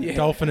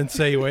 dolphin and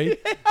seaweed.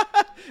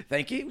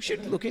 Thank you. We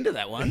should look into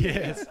that one.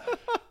 Yes.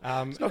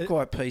 It's not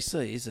quite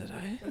PC, is it?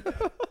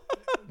 Eh?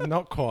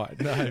 Not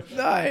quite, no.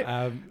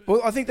 No.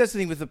 Well, I think that's the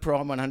thing with the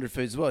Prime 100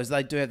 foods as well, is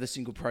they do have the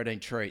single protein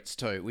treats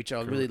too, which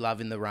I really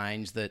love in the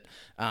range that,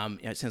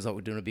 it sounds like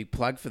we're doing a big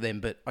plug for them,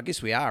 but I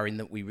guess we are in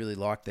that we really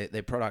like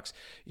their products.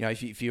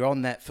 If you're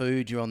on that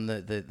food, you're on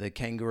the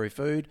kangaroo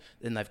food,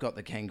 then they've got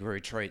the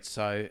kangaroo treats.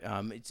 So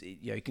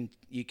you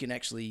can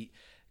actually...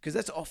 Because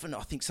that's often,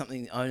 I think,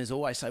 something owners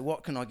always say,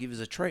 what can I give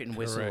as a treat? And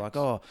we're sort of like,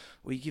 well,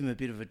 you give them a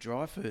bit of a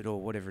dry food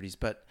or whatever it is.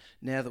 But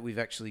now that we've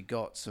actually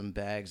got some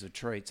bags of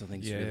treats, I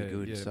think it's really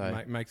good. Yeah,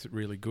 so makes it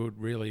really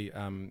good, really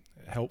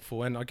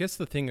helpful. And I guess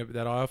the thing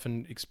that I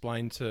often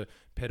explain to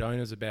pet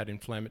owners about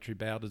inflammatory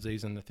bowel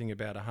disease and the thing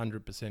about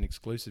 100%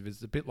 exclusive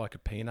is a bit like a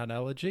peanut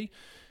allergy.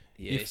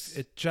 Yes. If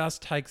it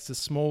just takes the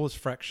smallest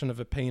fraction of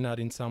a peanut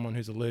in someone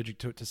who's allergic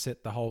to it to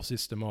set the whole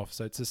system off.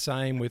 So it's the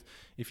same with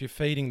if you're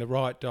feeding the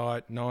right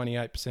diet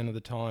 98% of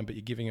the time, but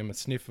you're giving them a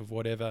sniff of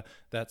whatever,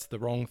 that's the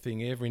wrong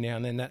thing every now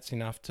and then. That's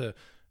enough to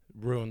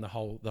ruin the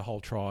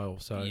whole trial.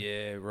 So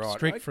yeah, right.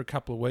 Strict for a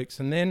couple of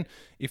weeks. And then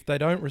if they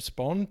don't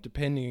respond,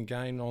 depending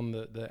again on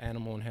the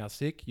animal and how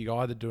sick, you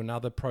either do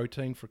another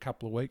protein for a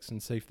couple of weeks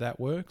and see if that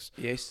works.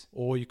 Yes.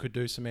 Or you could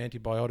do some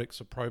antibiotics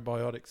or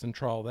probiotics and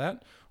trial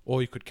that. Or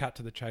you could cut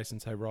to the chase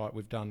and say, right,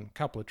 we've done a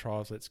couple of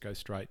trials, let's go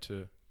straight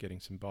to getting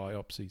some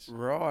biopsies.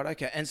 Right,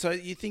 okay. And so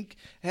you think,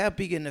 how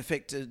big an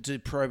effect do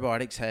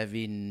probiotics have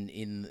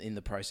in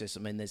the process?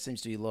 I mean, there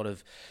seems to be a lot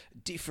of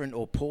different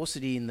or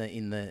paucity in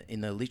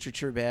the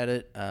literature about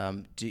it.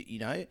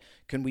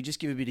 Can we just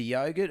give a bit of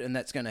yogurt and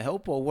that's going to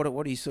help, or what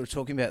are you sort of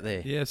talking about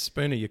there? Yeah,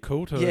 spoon of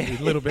Yakult,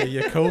 a little bit of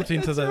Yakult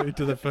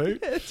into the food.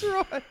 That's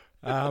right.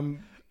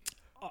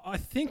 I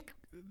think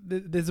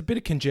there's a bit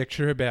of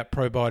conjecture about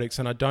probiotics,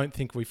 and I don't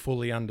think we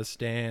fully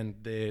understand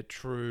their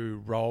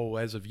true role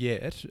as of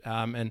yet.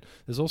 And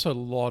there's also a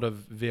lot of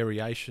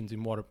variations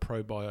in what a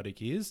probiotic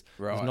is.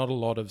 Right. There's not a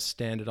lot of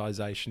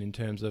standardization in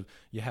terms of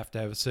you have to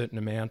have a certain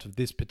amount of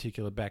this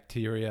particular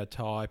bacteria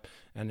type,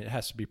 and it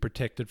has to be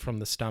protected from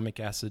the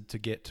stomach acid to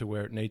get to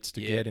where it needs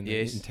to get in the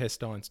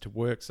intestines to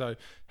work. So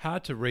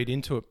hard to read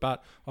into it,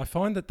 but I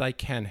find that they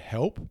can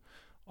help.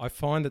 I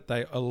find that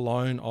they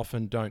alone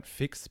often don't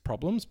fix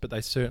problems, but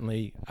they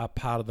certainly are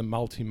part of the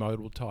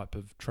multimodal type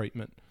of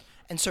treatment.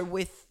 And so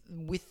with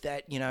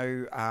that,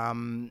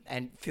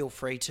 and feel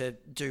free to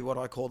do what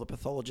I call the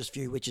pathologist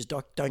view, which is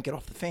don't get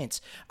off the fence.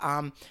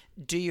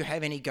 Do you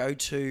have any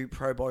go-to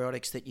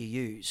probiotics that you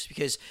use?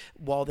 Because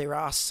while there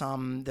are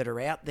some that are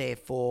out there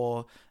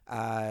for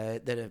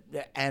that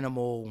are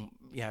animal,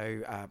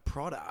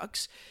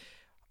 products,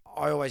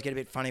 I always get a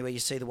bit funny where you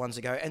see the ones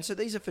that go, and so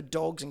these are for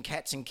dogs and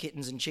cats and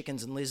kittens and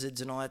chickens and lizards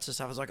and all that sort of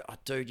stuff. I was like, oh,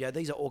 dude,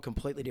 these are all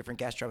completely different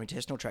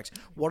gastrointestinal tracts.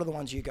 What are the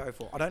ones you go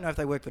for? I don't know if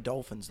they work for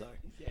dolphins, though.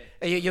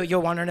 Yeah. You're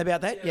wondering about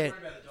that? Yeah.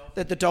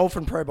 The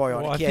dolphin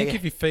probiotic. Well, I think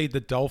if you feed the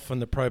dolphin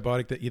the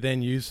probiotic that you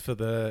then use for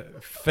the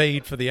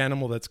feed for the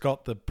animal that's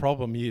got the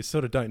problem, you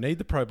sort of don't need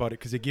the probiotic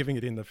because you're giving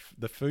it in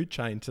the food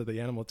chain to the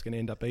animal that's going to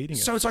end up eating it.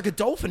 So it's like a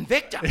dolphin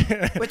vector.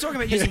 We're talking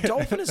about using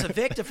dolphin as a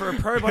vector for a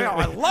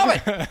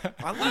probiotic.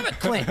 I love it,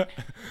 Clint.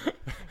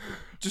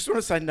 Just want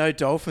to say no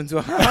dolphins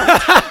were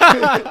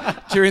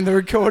during the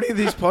recording of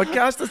this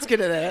podcast. Let's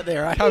get it out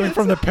there. Coming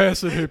from the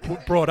person who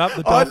brought up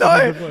the I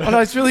dolphin. know.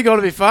 It's really gone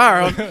a bit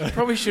far. I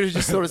probably should have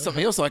just thought of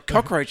something else like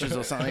cockroaches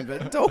or something,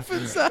 but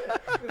dolphins.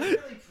 Really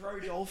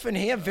pro-dolphin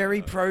here.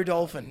 Very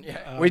pro-dolphin.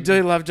 Yeah. We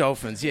do love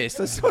dolphins,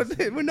 yes.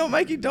 We're not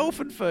making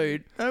dolphin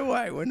food. No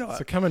way, we're not.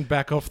 So coming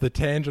back off the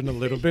tangent a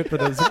little bit,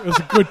 but it was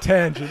a good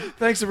tangent.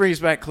 Thanks for bringing us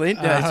back, Clint.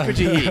 It's good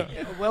to hear.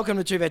 Welcome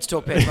to Two Vets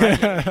Talk Pets,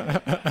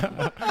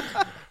 mate.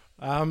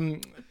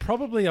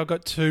 Probably I've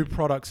got two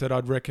products that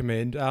I'd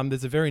recommend.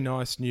 There's a very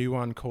nice new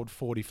one called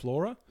 40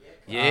 Flora.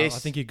 Yes. I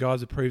think you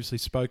guys have previously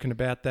spoken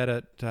about that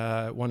at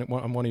on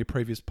one of your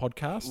previous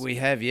podcasts. We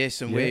have,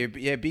 yes, and we're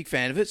a big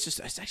fan of it.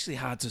 It's actually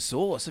hard to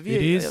source. Have you?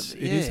 It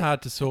is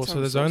hard to source. So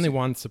there's only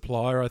one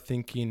supplier, I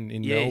think,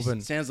 in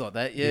Melbourne. Sounds like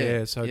that.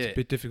 Yeah. So it's a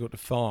bit difficult to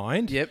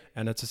find. Yep.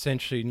 And it's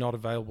essentially not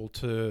available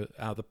to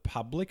the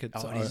public.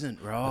 It's, it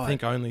isn't, right? I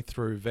think only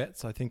through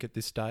vets. I think at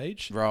this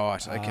stage.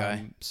 Right.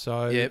 Okay.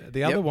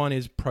 The other one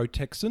is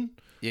Protexin.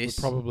 Yes.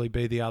 Would probably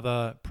be the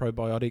other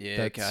probiotic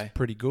that's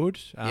pretty good.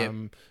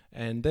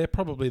 And they're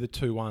probably the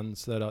two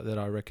ones that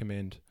I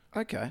recommend.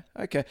 Okay.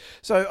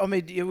 So, I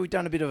mean, we've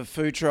done a bit of a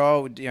food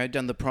trial,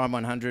 done the Prime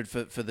 100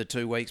 for the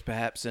 2 weeks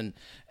perhaps, and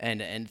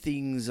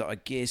things, I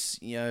guess,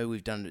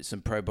 we've done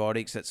some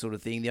probiotics, that sort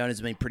of thing. The owners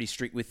have been pretty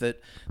strict with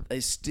it.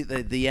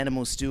 The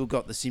animals still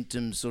got the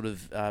symptoms sort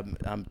of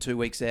 2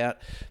 weeks out.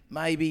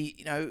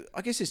 Maybe,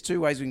 I guess there's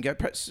two ways we can go.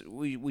 Perhaps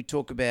we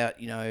talk about,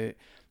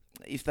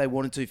 if they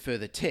wanted to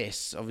further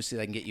tests, obviously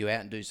they can get you out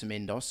and do some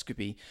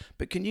endoscopy.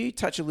 But can you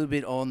touch a little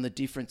bit on the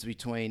difference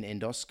between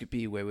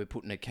endoscopy, where we're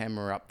putting a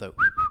camera up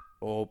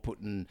or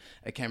putting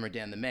a camera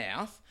down the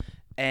mouth,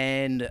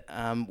 and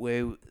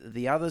where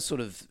the other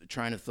sort of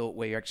train of thought,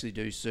 where you actually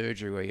do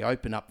surgery, where you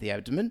open up the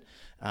abdomen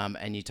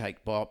and you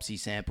take biopsy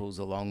samples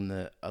along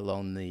the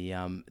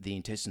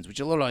intestines, which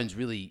a lot of owners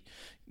really,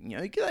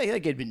 they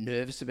get a bit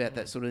nervous about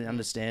that, sort of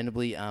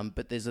understandably.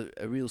 But there's a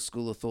real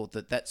school of thought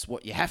that that's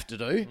what you have to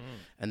do,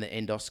 and the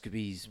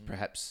endoscopy is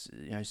perhaps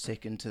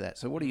second to that.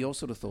 So what are your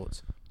sort of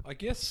thoughts? I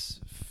guess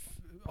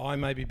I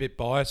may be a bit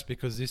biased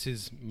because this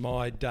is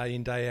my day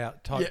in, day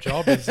out type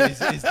job is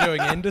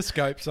doing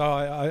endoscope. So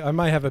I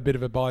may have a bit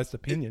of a biased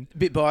opinion. A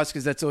bit biased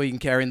because that's all you can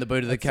carry in the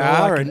boot of the That's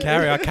all car. I can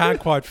carry. I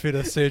can't quite fit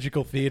a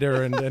surgical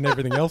theatre and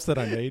everything else that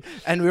I need.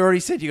 And we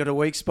already said you got a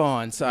weak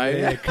spine. So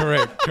yeah,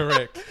 correct.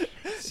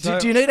 So,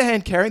 do you need a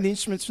hand carrying the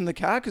instruments from the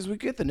car? Because we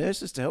get the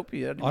nurses to help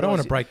you. I don't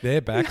want to break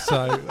their back,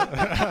 so... No,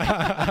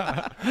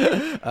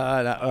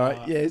 all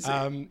right, yes.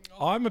 I'm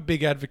a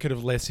big advocate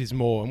of less is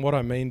more, and what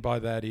I mean by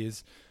that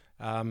is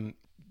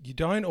you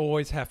don't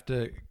always have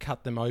to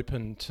cut them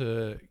open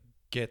to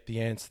get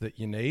the answer that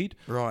you need.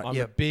 Right, I'm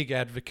a big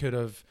advocate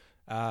of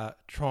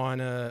trying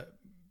to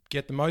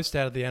get the most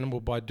out of the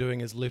animal by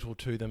doing as little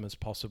to them as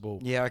possible.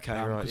 Yeah,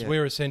 okay, right. Because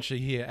we're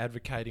essentially here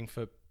advocating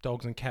for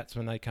dogs and cats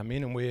when they come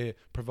in, and we're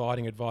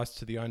providing advice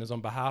to the owners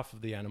on behalf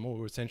of the animal.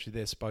 We're essentially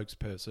their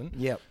spokesperson.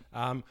 Yep.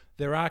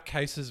 There are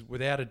cases,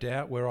 without a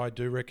doubt, where I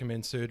do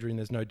recommend surgery, and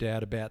there's no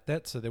doubt about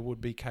that. So there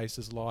would be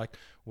cases like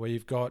where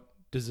you've got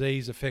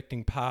disease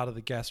affecting part of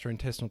the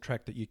gastrointestinal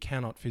tract that you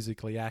cannot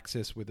physically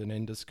access with an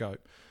endoscope.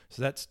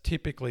 So that's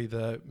typically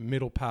the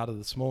middle part of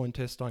the small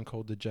intestine,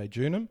 called the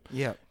jejunum.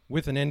 Yep.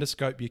 With an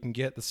endoscope, you can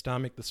get the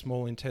stomach, the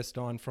small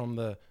intestine from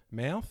the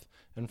mouth,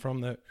 and from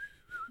the...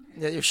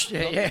 Not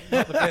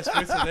the best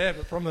whistle there,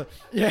 but from the...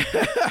 Yeah.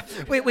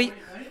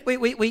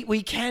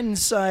 we can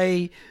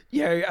say,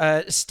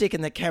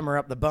 sticking the camera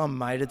up the bum,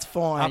 mate. It's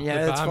fine. Up the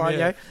That's bum, fine.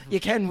 yeah. You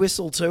can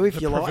whistle too if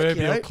the you like.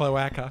 proverbial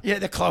cloaca. Yeah,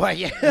 the cloaca.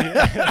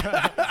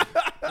 Yeah.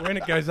 When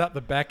it goes up the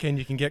back end,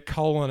 you can get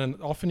colon,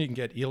 and often you can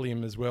get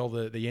ileum as well,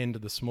 the end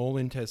of the small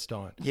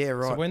intestine. Yeah,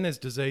 right. So when there's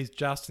disease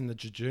just in the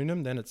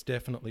jejunum, then it's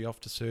definitely off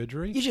to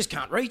surgery. You just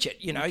can't reach it.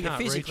 You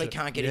physically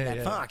can't get in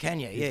that far, can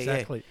you? Yeah,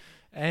 exactly.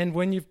 And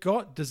when you've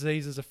got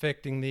diseases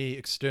affecting the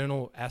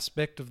external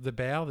aspect of the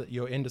bowel that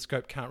your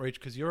endoscope can't reach,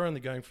 because you're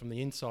only going from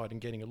the inside and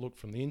getting a look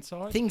from the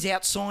inside. Things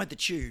outside the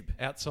tube.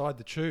 Outside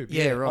the tube.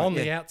 Yeah, right. On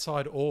the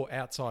outside or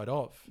outside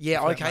of.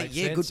 Yeah, okay.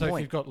 Yeah, good so point.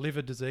 if you've got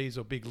liver disease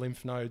or big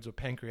lymph nodes or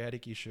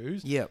pancreatic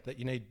issues that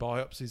you need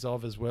biopsies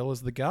of as well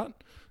as the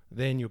gut,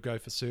 then you'll go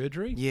for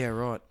surgery. Yeah,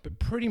 right. But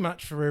pretty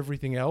much for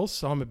everything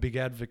else, I'm a big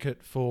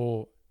advocate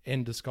for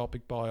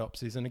endoscopic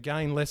biopsies. And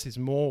again, less is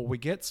more. We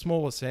get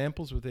smaller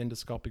samples with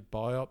endoscopic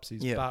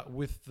biopsies, but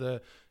with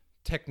the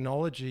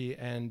technology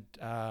and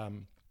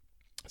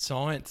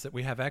science that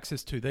we have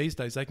access to these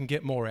days, they can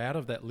get more out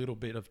of that little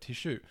bit of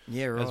tissue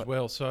as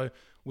well. So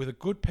with a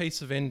good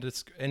piece of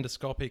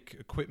endoscopic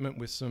equipment,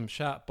 with some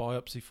sharp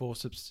biopsy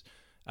forceps,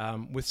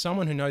 with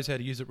someone who knows how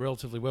to use it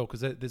relatively well,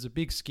 because there's a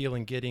big skill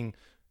in getting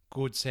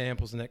good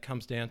samples, and that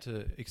comes down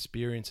to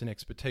experience and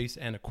expertise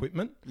and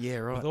equipment. Yeah,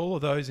 right. With all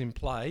of those in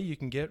play, you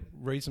can get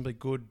reasonably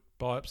good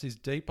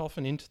biopsies deep,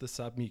 often into the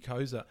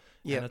submucosa.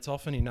 Yep. And it's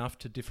often enough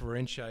to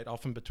differentiate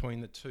often between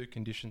the two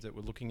conditions that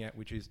we're looking at,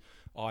 which is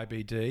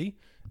IBD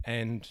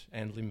and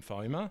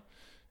lymphoma.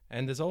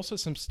 And there's also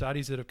some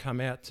studies that have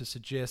come out to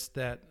suggest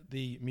that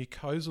the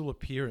mucosal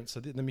appearance.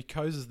 So the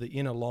mucosa is the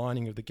inner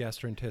lining of the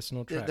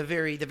gastrointestinal tract. The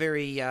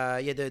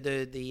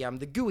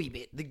gooey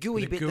bit, the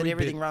gooey bit that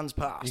everything runs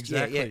past.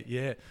 Exactly.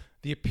 Yeah.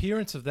 The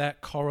appearance of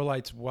that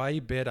correlates way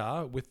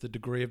better with the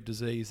degree of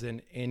disease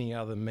than any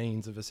other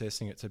means of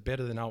assessing it. So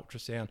better than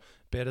ultrasound,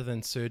 better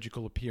than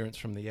surgical appearance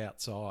from the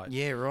outside.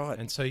 Yeah, right.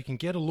 And so you can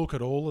get a look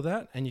at all of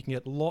that, and you can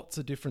get lots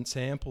of different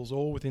samples,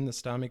 all within the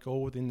stomach,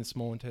 all within the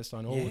small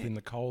intestine, all within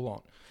the colon.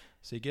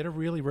 So you get a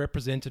really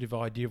representative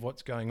idea of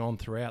what's going on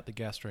throughout the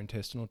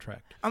gastrointestinal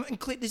tract. And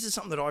Clint, this is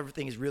something that I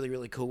think is really,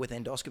 really cool with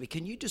endoscopy.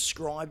 Can you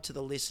describe to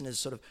the listeners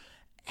sort of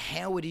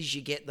how it is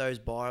you get those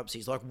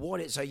biopsies? Like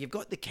so you've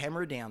got the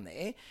camera down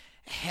there.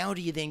 How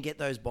do you then get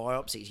those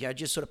biopsies?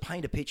 Just sort of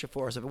paint a picture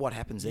for us of what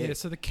happens there. Yeah,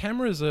 so the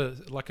camera is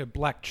like a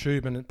black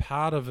tube, and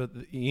part of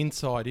it, the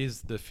inside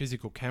is the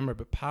physical camera,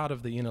 but part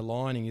of the inner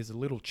lining is a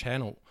little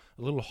channel,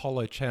 a little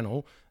hollow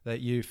channel that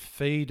you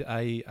feed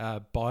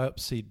a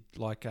biopsy,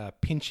 like a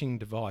pinching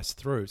device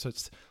through. So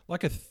it's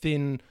like a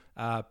thin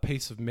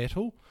piece of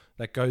metal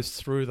that goes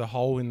through the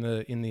hole in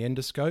the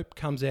endoscope,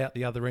 comes out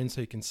the other end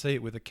so you can see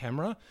it with a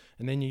camera,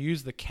 and then you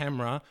use the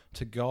camera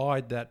to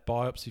guide that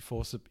biopsy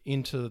forceps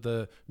into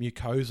the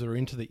mucosa or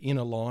into the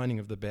inner lining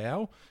of the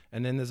bowel.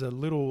 And then there's a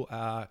little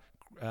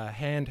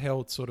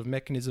handheld sort of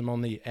mechanism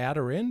on the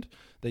outer end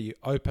that you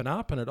open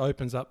up, and it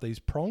opens up these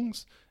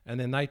prongs,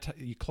 and then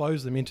you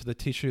close them into the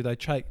tissue. They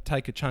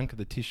take a chunk of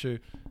the tissue,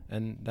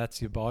 and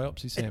that's your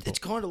biopsy sample. It's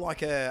kind of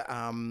like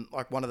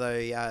like one of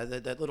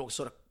that little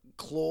sort of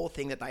claw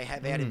thing that they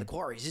have out in the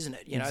quarries, isn't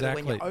it? That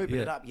when you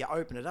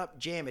open it up,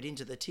 jam it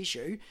into the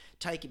tissue,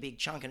 take a big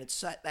chunk, and it's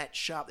that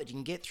sharp that you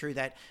can get through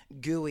that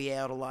gooey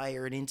outer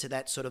layer and into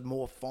that sort of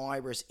more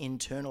fibrous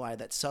internal layer,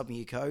 that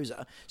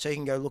submucosa, so you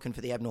can go looking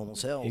for the abnormal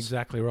cells.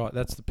 Exactly right.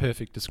 That's the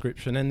perfect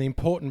description. And the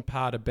important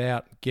part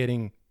about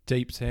getting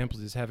deep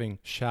samples is having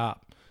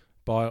sharp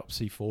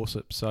biopsy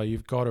forceps. So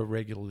you've got to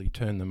regularly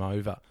turn them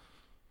over.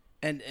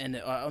 And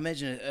I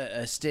imagine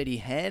a steady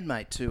hand,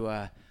 mate,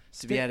 to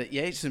be able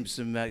to,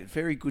 some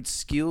very good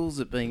skills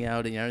at being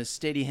able to, a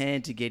steady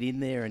hand to get in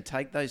there and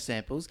take those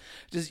samples.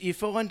 Does you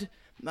find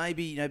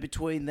maybe,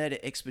 between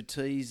that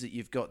expertise that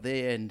you've got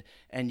there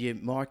and your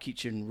My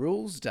Kitchen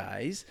Rules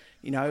days,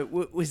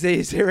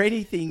 is there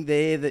anything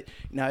there that,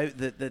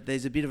 that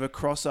there's a bit of a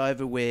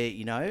crossover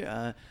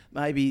where,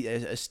 maybe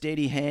a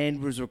steady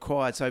hand was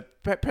required? So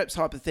perhaps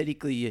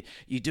hypothetically,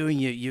 you're doing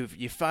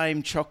your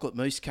famed chocolate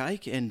mousse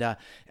cake,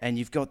 and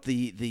you've got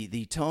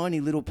the tiny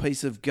little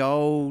piece of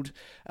gold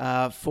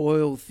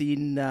foil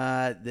thin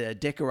the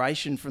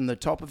decoration from the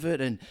top of it,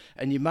 and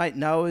your mate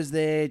Noah's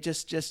there,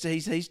 just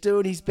he's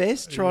doing his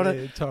best,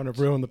 trying to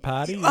ruin the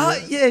party.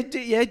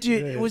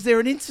 Was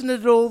there an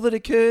incident at all that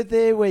occurred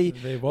there where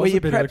there was a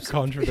bit of a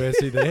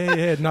controversy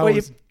there?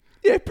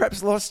 Yeah,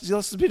 perhaps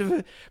lost a bit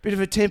of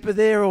a temper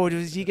there, or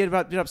did you get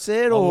a bit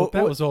upset?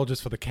 That was all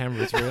just for the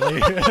cameras,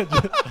 really.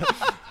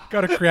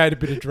 Got to create a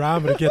bit of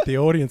drama to get the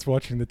audience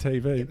watching the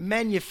TV.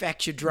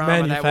 Manufactured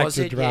drama, that was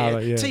it. Yeah.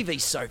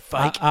 TV's so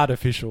fake.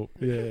 Artificial,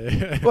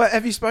 yeah. Well,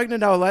 have you spoken to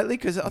Noah lately?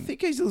 Because I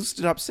think he's a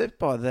little upset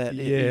by that.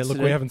 Yeah, incident. Look,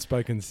 we haven't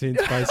spoken since,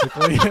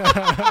 basically.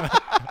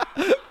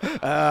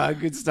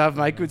 Good stuff,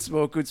 mate. Good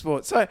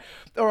sport. So,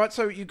 all right.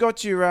 So you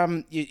got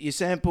your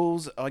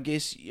samples. I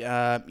guess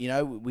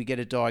we get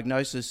a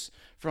diagnosis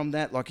from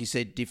that. Like you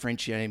said,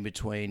 differentiating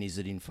between, is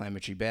it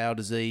inflammatory bowel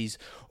disease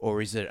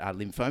or is it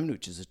lymphoma,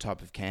 which is a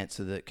type of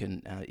cancer that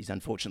is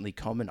unfortunately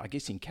common, I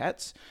guess, in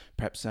cats,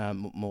 perhaps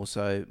more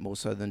so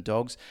than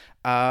dogs.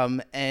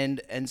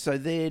 And so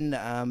then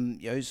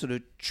sort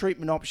of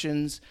treatment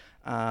options.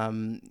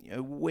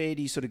 Where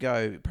do you sort of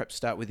go? Perhaps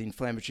start with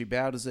inflammatory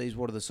bowel disease.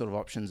 What are the sort of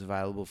options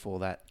available for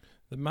that?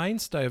 The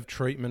mainstay of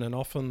treatment, and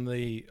often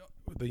the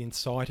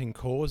inciting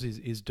cause,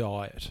 is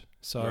diet.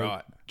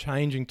 So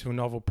changing to a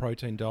novel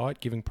protein diet,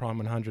 giving Prime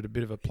 100 a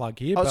bit of a plug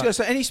here. I was going to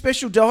say, any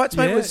special diets,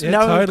 mate? We've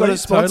got a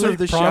sponsor of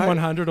the show. Prime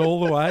 100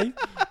 all the way.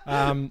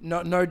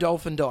 No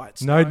dolphin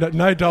diets. No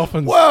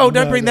dolphins. Whoa,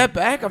 don't bring that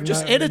back. I've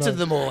just edited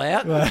them all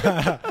out.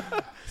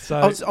 So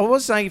I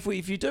was saying,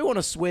 if you do want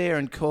to swear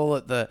and call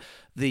it the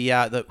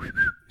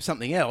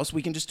something else,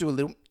 we can just do a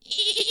little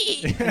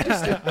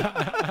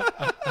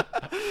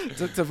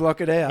to block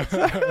it out.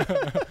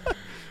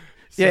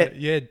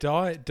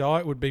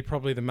 Diet would be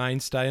probably the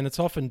mainstay, and it's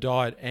often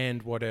diet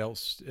and what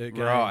else?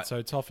 Right. So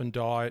it's often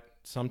diet,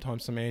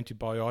 sometimes some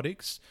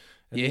antibiotics.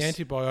 And the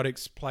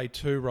antibiotics play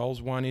two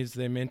roles. One is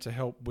they're meant to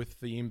help with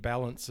the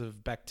imbalance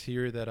of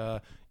bacteria that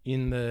are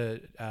in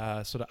the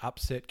sort of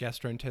upset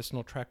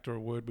gastrointestinal tract, or a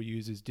word we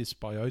use is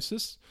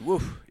dysbiosis.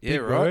 Woof. Yeah,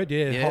 Big right. word,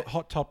 yeah.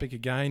 Hot topic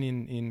again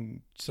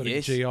in sort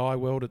of GI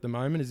world at the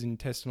moment is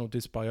intestinal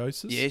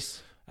dysbiosis.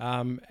 Yes.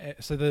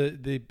 So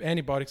the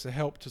antibiotics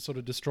help to sort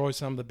of destroy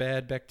some of the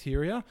bad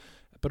bacteria,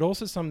 but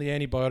also some of the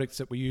antibiotics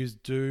that we use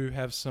do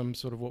have some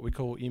sort of what we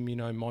call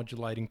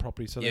immunomodulating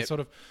properties. So they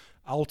sort of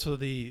alter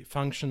the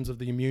functions of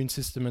the immune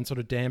system and sort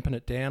of dampen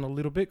it down a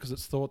little bit, because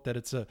it's thought that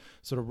it's a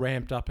sort of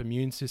ramped up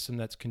immune system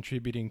that's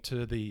contributing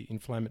to the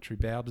inflammatory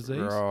bowel disease.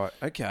 Right.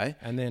 Okay.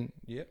 And then,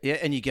 Yeah,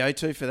 and you go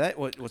to for that?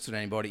 What sort of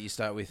antibiotic you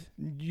start with?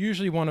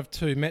 usually one of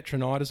two.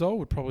 Metronidazole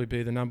would probably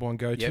be the number one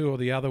go-to, Yep. or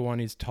the other one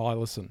is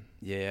Tylosin.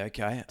 Yeah,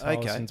 okay. Okay.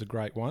 Tylosin's a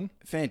great one.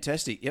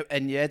 Fantastic. Yep.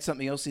 And you add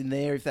something else in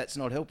there if that's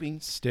not helping?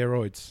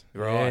 Steroids.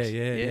 Right.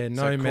 Yeah. Yeah.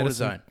 No So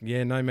medicine. cortisone.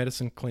 Yeah, no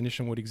medicine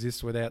clinician would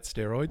exist without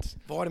steroids.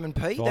 Vitamin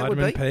P, that would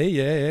Vitamin be. P,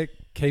 yeah,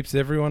 keeps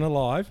everyone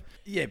alive.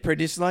 Yeah,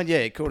 prednisolone,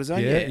 yeah,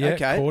 cortisone, yeah,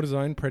 okay.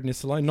 Cortisone,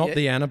 prednisolone, not Yeah.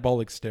 the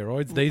anabolic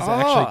steroids. These Oh.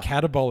 are actually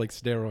catabolic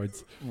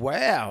steroids.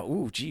 Wow.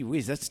 Ooh, gee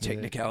whiz, that's a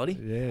technicality.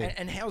 Yeah.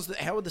 And how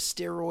are the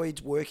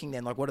steroids working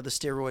then? Like, what are the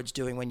steroids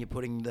doing when you're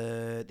putting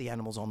the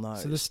animals on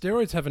those? So the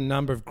steroids have a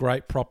number of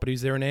great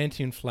properties. They're an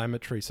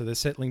anti-inflammatory, so they're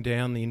settling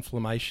down the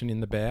inflammation in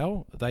the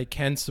bowel. They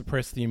can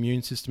suppress the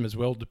immune system as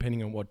well,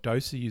 depending on what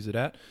dose you use it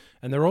at.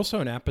 And they're also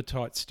an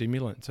appetite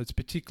stimulant, so it's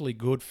particularly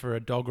good for a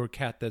dog or a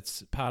cat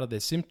that's part of their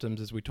symptoms,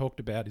 as we talked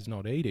about, is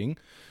not eating,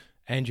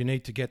 and you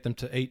need to get them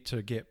to eat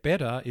to get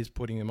better, is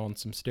putting them on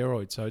some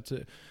steroids. So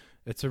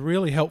it's a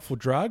really helpful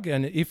drug,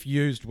 and if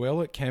used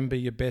well, it can be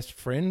your best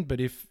friend,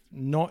 but if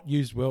not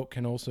used well, it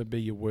can also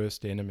be your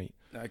worst enemy.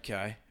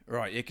 Okay.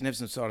 Right, it can have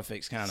some side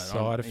effects, can't it?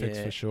 Side effects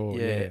for sure,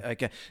 yeah.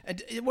 Okay.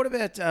 And what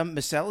about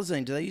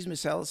mesalazine? Do they use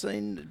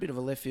mesalazine? A bit of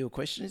a left field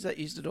question. Is that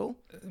used at all?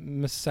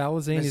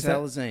 Mesalazine,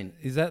 Mesalazine.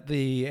 is that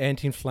the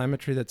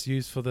anti-inflammatory that's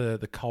used for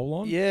the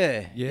colon?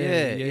 Yeah.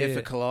 Yeah.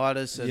 For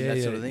colitis and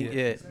that sort of thing.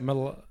 Yeah.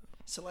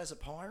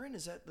 Cilazapyrin,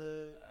 is that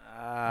the...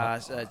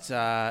 So it's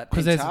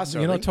Because Pentasa,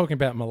 you're I not think. talking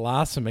about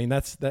melarsamine.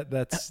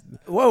 That's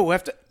Whoa, we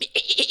have to...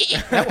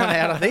 that one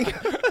out, I think.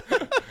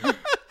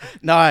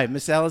 No,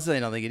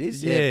 mesalazine, I think it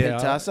is. Yeah,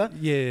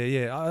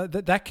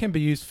 Pentasa. That can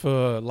be used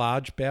for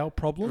large bowel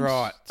problems.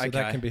 Right, So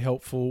that okay. can be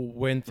helpful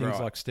when things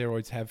Right. like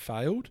steroids have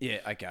failed. Yeah,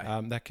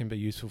 okay. That can be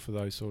useful for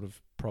those sort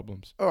of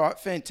problems. All right,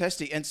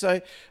 fantastic. And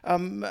so,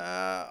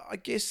 I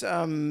guess,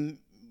 looking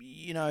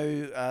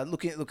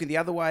the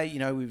other way,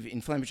 with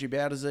inflammatory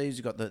bowel disease,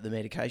 you've got the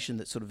medication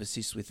that sort of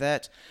assists with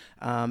that.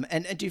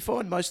 And do you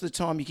find most of the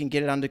time you can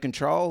get it under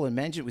control and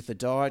manage it with the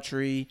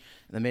dietary,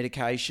 the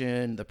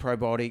medication, the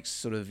probiotics,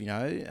 sort of,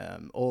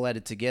 all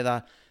added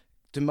together?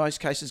 Do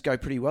most cases go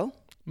pretty well?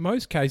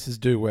 Most cases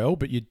do well,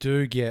 but you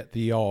do get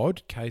the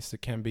odd case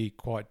that can be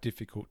quite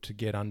difficult to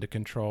get under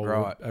control,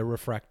 Right. a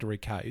refractory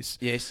case.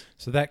 Yes.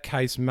 So that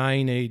case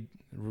may need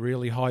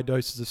really high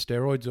doses of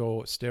steroids,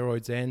 or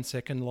steroids and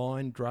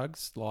second-line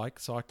drugs like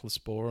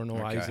cyclosporin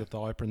or Okay.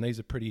 azathioprine. These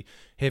are pretty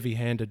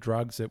heavy-handed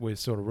drugs that we're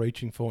sort of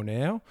reaching for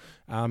now.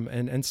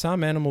 And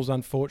some animals,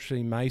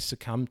 unfortunately, may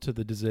succumb to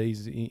the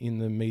disease in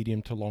the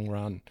medium to long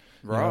run.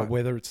 Right.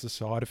 Whether it's the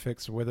side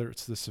effects or whether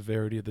it's the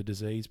severity of the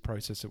disease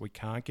process that we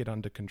can't get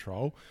under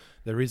control,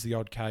 there is the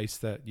odd case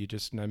that you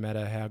just, no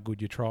matter how good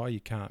you try,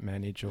 you can't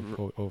manage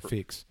or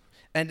fix.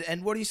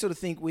 And what do you sort of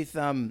think with,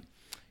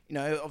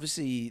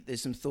 obviously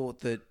there's some thought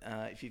that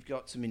if you've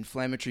got some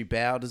inflammatory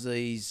bowel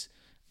disease,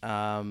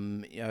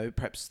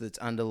 perhaps that's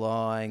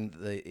underlying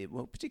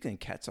particularly in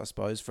cats, I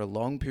suppose, for a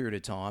long period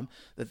of time,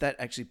 that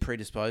actually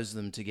predisposes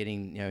them to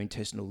getting,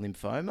 intestinal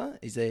lymphoma.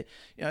 Is there,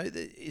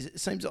 it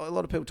seems a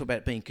lot of people talk about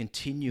it being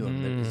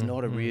continuum, that there's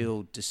not a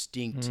real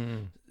distinct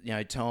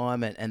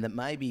time, and that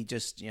maybe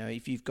just,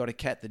 if you've got a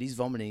cat that is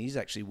vomiting, it is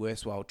actually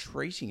worthwhile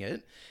treating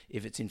it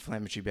if it's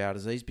inflammatory bowel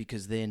disease,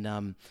 because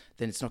then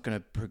it's not going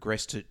to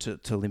progress to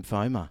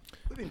lymphoma.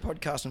 We've been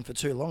podcasting for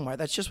too long, mate.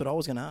 That's just what I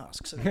was going to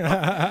ask. So,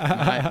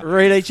 Mate,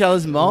 read each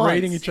other's minds.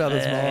 Reading each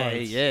other's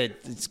minds. Yeah,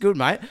 it's good,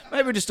 mate.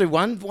 Maybe we'll just do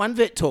one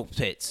vet talk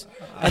pets,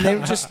 and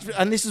then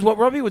and this is what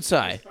Robbie would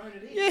say.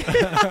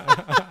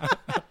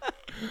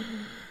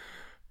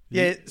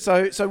 Yeah.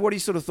 So what are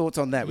your sort of thoughts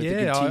on that? With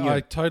the continuum?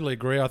 I totally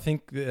agree. I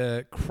think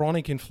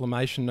chronic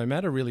inflammation, no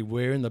matter really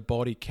where in the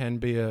body, can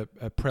be a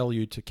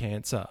prelude to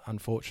cancer,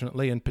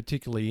 unfortunately, and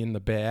particularly in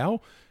the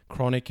bowel.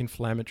 Chronic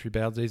inflammatory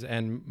bowel disease,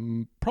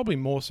 and probably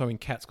more so in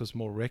cats, because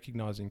more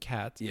recognised in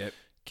cats, Yep.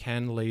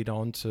 can lead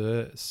on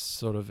to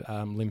sort of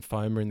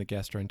lymphoma in the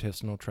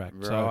gastrointestinal tract.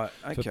 Right,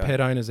 So for okay. pet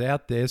owners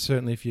out there,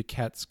 certainly if your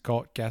cat's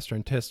got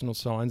gastrointestinal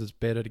signs, it's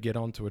better to get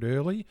onto it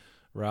early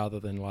rather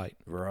than late.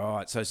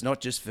 Right, so it's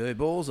not just fur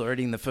balls or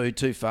eating the food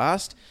too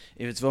fast.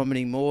 If it's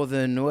vomiting more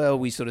than,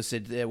 we sort of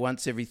said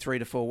once every 3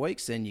 to 4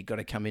 weeks, then you've got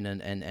to come in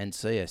and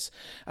see us.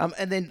 And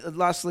then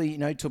lastly,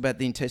 talk about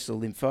the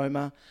intestinal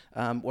lymphoma.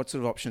 What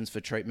sort of options for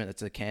treatment?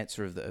 It's a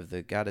cancer of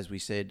the gut, as we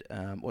said.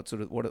 What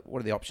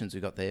are the options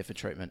we've got there for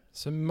treatment?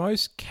 So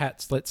most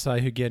cats, let's say,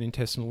 who get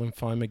intestinal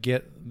lymphoma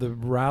get the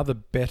rather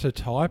better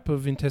type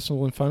of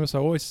intestinal lymphoma. So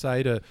I always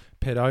say to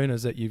pet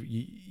owners that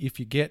if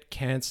you get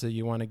cancer,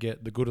 you want to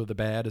get the good or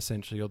the bad,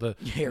 essentially, or the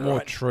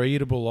more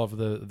treatable of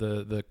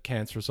the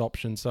cancerous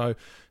option. So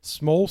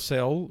small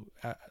cell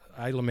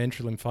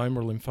elementary lymphoma,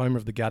 or lymphoma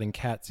of the gut in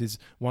cats, is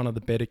one of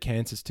the better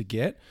cancers to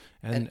get.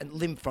 And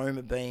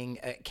lymphoma being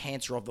a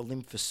cancer of the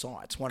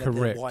lymphocytes, one of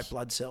Correct. the white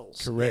blood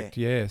cells. Correct,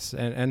 yes.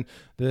 And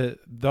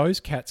those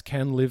cats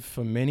can live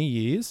for many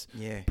years,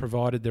 Yeah.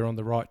 provided they're on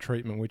the right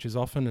treatment, which is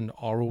often an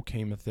oral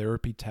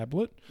chemotherapy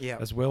tablet, Yeah.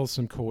 as well as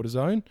some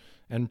cortisone,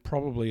 and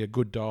probably a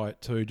good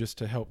diet too, just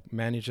to help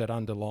manage that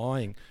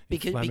underlying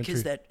inflammatory...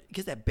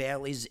 Because that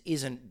bowel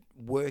isn't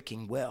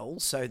working well,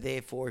 so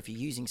therefore if you're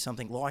using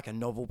something like a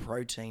novel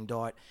protein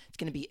diet, it's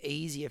going to be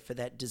easier for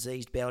that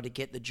diseased bowel to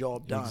get the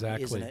job done,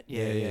 Exactly. isn't it?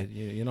 Yeah.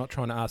 You're not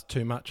trying to ask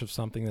too much of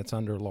something that's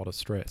under a lot of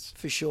stress.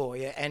 For sure,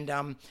 yeah.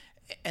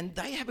 And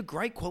they have a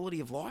great quality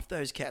of life,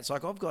 those cats.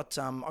 Like I've got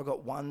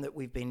one that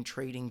we've been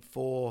treating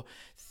for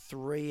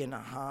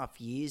 3.5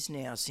 years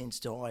now since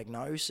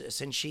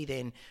diagnosis, and she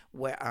then,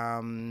 you'll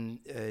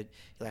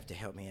have to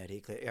help me out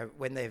here, Claire.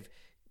 When they've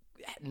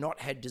not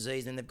had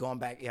disease, and they've gone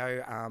back,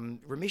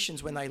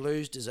 remissions when they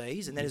lose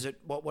disease, and then is it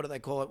what do they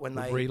call it when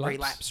they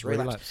relapse?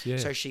 Yeah.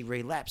 So she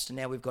relapsed, and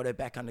now we've got her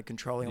back under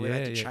control, and we've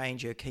had to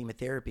change her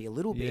chemotherapy a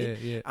little bit.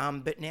 Yeah.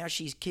 But now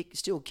she's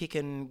still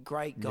kicking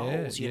great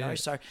goals, you know.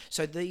 So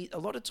a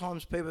lot of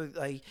times people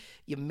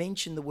you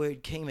mention the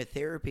word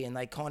chemotherapy and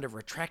they kind of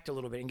retract a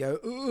little bit and go,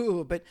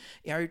 ooh, but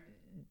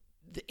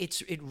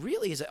it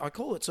really is. I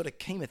call it sort of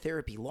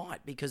chemotherapy light,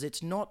 because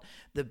it's not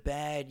the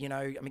bad,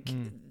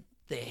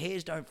 their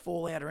hairs don't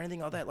fall out or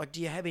anything like that. Like,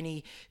 do you have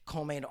any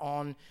comment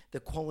on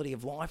the quality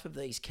of life of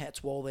these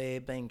cats while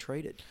they're being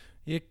treated?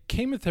 Yeah,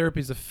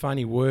 chemotherapy is a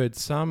funny word.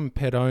 Some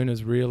pet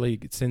owners really,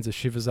 it sends a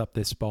shivers up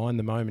their spine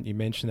the moment you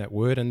mention that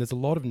word, and there's a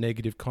lot of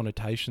negative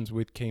connotations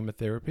with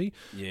chemotherapy.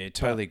 Yeah,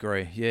 totally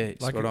agree. Yeah,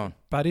 spot on.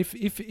 But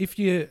if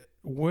you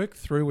work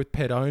through with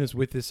pet owners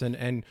with this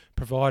and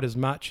provide as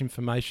much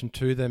information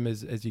to them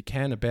as you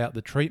can about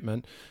the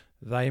treatment,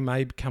 they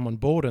may come on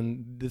board.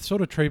 And the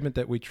sort of treatment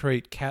that we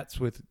treat cats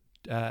with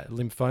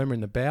lymphoma in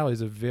the bowel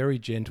is a very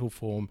gentle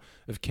form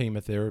of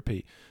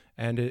chemotherapy,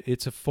 and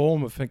it's a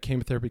form of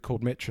chemotherapy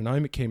called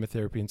metronomic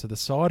chemotherapy, and so the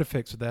side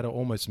effects of that are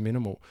almost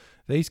minimal.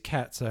 These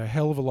cats are a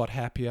hell of a lot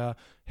happier,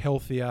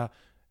 healthier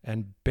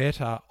and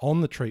better on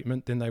the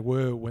treatment than they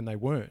were when they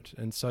weren't,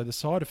 and so the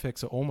side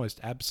effects are almost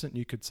absent,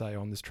 you could say,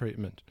 on this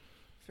treatment.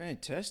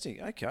 Fantastic.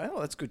 Okay,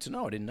 well, that's good to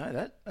know. I didn't know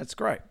that. That's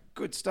great.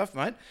 Good stuff,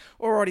 mate.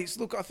 Alrighty,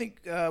 look, I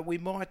think we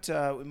might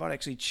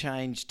actually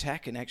change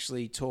tack and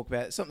actually talk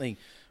about something.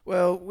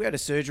 Well, we had a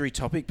surgery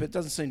topic, but it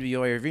doesn't seem to be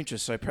your area of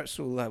interest, so perhaps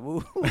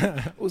we'll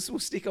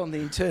stick on the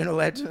internal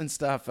abdomen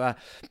stuff.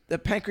 The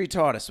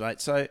pancreatitis, mate.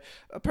 So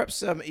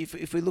perhaps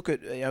if we look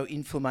at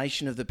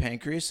inflammation of the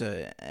pancreas,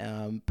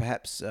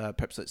 perhaps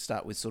let's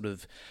start with sort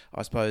of,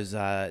 I suppose,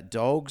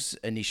 dogs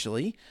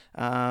initially.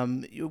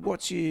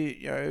 What's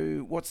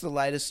the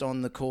latest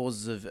on the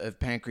causes of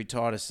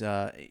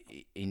pancreatitis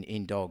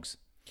in dogs?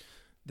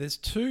 There's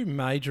two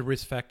major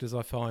risk factors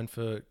I find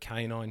for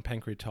canine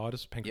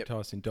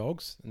pancreatitis in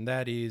dogs, and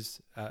that is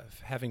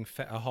having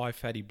a high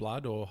fatty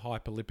blood, or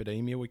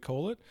hyperlipidemia we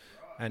call it,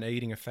 and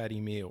eating a fatty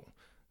meal.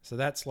 So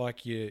that's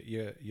like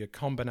your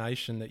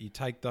combination that you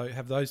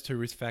have those two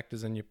risk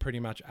factors, and you're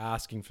pretty much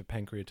asking for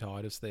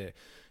pancreatitis there.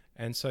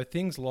 And so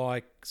things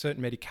like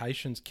certain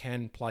medications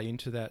can play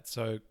into that.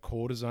 So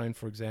cortisone,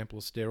 for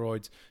example,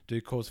 steroids do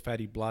cause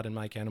fatty blood and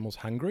make animals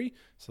hungry.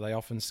 So they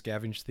often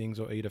scavenge things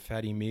or eat a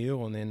fatty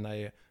meal, and then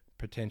they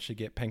potentially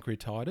get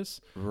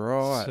pancreatitis.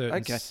 Right.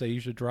 Certain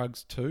seizure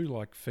drugs too,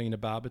 like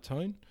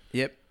phenobarbital.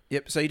 Yep.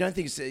 So you don't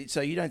think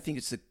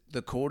it's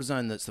the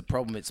cortisone that's the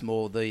problem? It's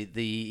more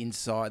the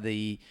inside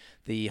the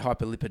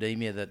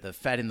hyperlipidemia, the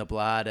fat in the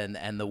blood,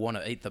 and the want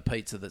to eat the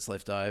pizza that's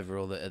left over,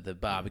 or the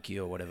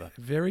barbecue or whatever.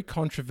 Very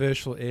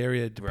controversial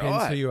area.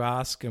 Depends who you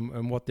ask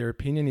and what their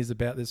opinion is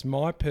about this.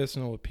 My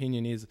personal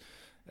opinion is,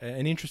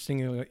 and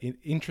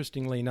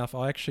interestingly enough,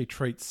 I actually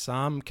treat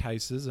some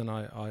cases, and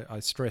I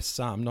stress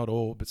some, not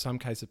all, but some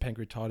cases of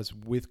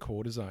pancreatitis with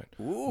cortisone,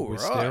 with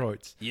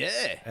steroids. Yeah,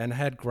 and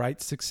had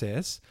great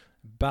success.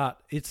 But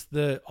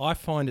I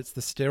find it's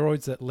the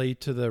steroids that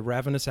lead to the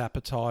ravenous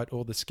appetite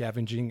or the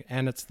scavenging,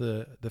 and it's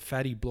the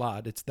fatty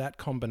blood. It's that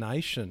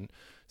combination.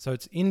 So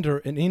it's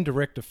an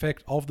indirect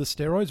effect of the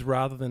steroids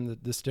rather than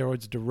the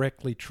steroids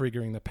directly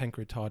triggering the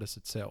pancreatitis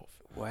itself.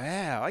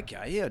 Wow,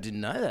 okay, yeah, I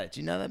didn't know that.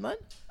 Do you know that, mate?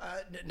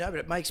 No, but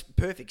it makes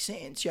perfect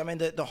sense. I mean,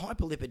 the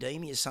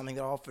hyperlipidemia is something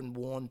that I often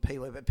warn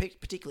people about,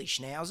 particularly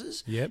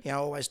schnauzers. Yep. I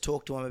always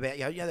talk to them about,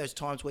 those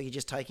times where you're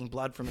just taking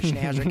blood from a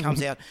schnauzer, it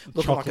comes out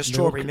looking like a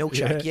strawberry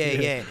milkshake.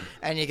 Yeah.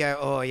 And you go,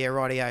 oh, yeah,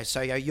 rightio. So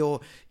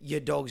your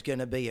dog's going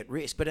to be at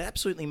risk. But it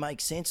absolutely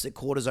makes sense that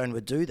cortisone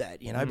would do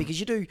that,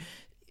 because you do,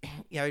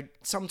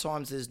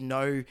 sometimes there's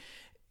no...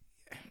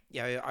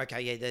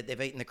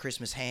 they've eaten the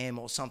Christmas ham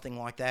or something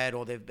like that,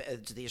 or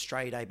it's the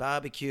Australia Day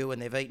barbecue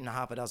and they've eaten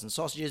half a dozen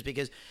sausages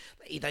because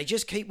they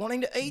just keep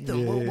wanting to eat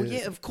them. Yeah.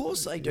 Well, of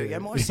course they do.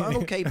 My son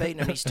will keep eating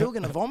them. He's still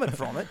going to vomit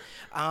from it.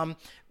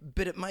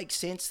 But it makes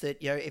sense that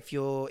if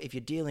you're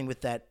dealing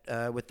with that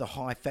with the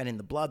high fat in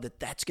the blood,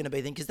 that's going to be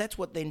the thing, because that's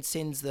what then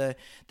sends the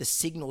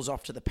signals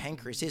off to the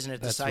pancreas, isn't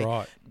it? That's to say,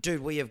 right.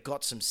 Dude, we have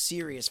got some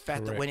serious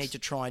fat that we need to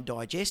try and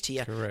digest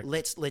here. Correct.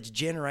 Let's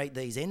generate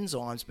these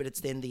enzymes, but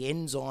it's then the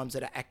enzymes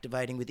that are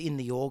activating within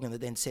the organ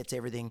that then sets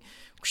everything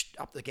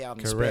up the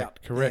garden Correct. spout.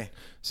 Correct. Yeah.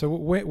 So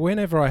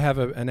whenever I have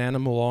an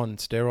animal on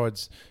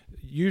steroids,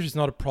 usually it's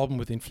not a problem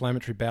with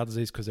inflammatory bowel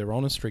disease because they're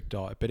on a strict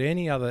diet. But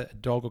any other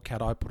dog or cat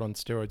I put on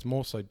steroids,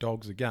 more so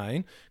dogs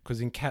again,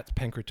 because in cats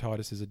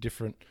pancreatitis is a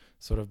different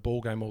sort of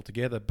ball game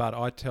altogether. But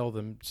I tell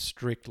them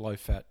strict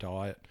low-fat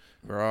diet.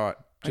 Right.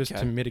 Just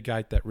to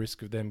mitigate that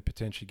risk of them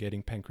potentially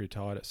getting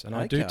pancreatitis. And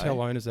I do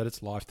tell owners that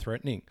it's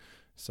life-threatening.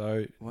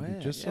 So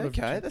just sort of...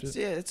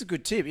 That's a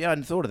good tip. Yeah, I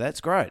hadn't thought of that.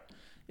 It's great.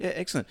 Yeah,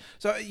 excellent.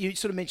 So you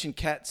sort of mentioned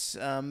cats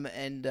and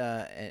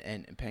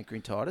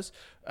pancreatitis.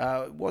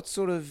 What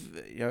sort of,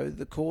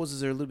 the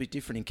causes are a little bit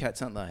different in cats,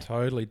 aren't they?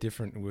 Totally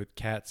different with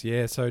cats,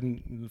 yeah. So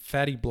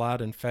fatty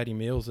blood and fatty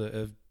meals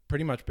have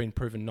pretty much been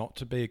proven not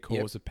to be a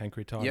cause of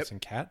pancreatitis in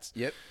cats.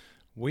 Yep.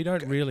 We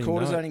don't really know.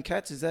 Cortisone in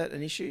cats, is that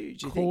an issue,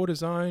 do you think?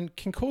 Cortisone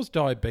can cause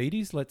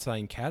diabetes, let's say,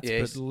 in cats,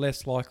 Yes. but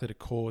less likely to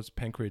cause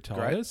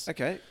pancreatitis.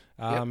 Great.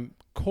 Okay.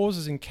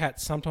 Causes in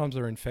cats sometimes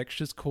are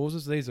infectious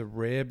causes. These are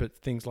rare, but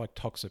things like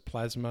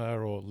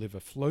toxoplasma or liver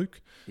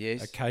fluke.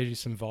 Yes. Occasionally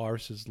some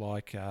viruses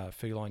like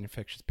feline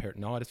infectious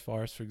peritonitis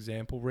virus, for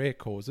example, rare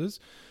causes.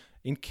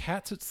 In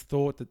cats, it's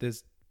thought that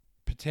there's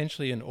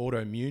potentially an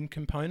autoimmune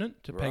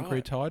component to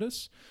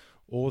pancreatitis,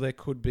 or there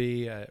could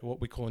be what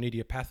we call an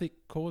idiopathic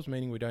cause,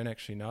 meaning we don't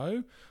actually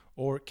know,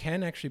 or it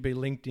can actually be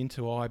linked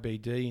into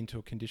IBD, into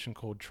a condition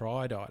called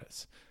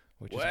triaditis,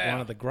 which is one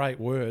of the great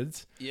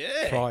words.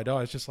 Yeah.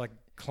 Triaditis, just like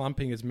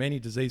clumping as many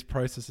disease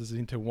processes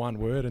into one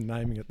word and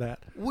naming it that.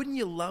 Wouldn't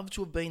you love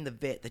to have been the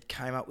vet that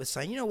came up with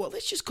saying, you know what,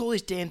 let's just call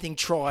this damn thing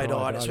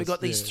triaditis. We've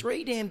got these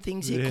 3 damn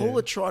things here, call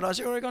it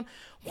triaditis. Everyone going,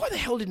 why the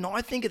hell didn't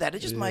I think of that? It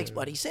just makes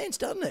bloody sense,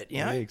 doesn't it?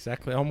 You know? Yeah,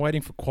 exactly. I'm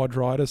waiting for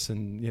quadritis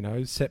and,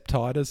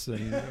 septitis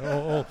and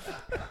all.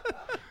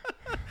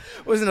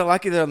 Wasn't it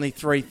lucky there are only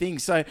 3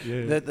 things? So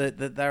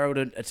that they're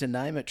able to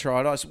name it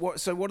triaditis.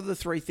 What are the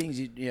 3 things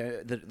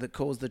that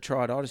cause the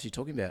triaditis you're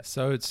talking about?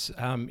 So it's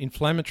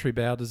inflammatory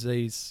bowel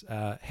disease,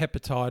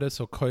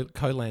 hepatitis or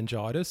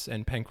cholangitis,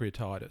 and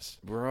pancreatitis.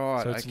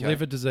 Right. So it's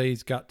liver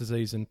disease, gut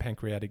disease, and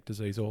pancreatic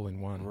disease all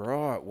in one.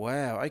 Right.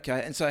 Wow.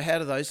 Okay. And so how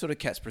do those sort of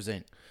cats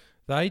present?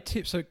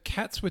 So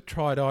cats with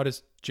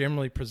triaditis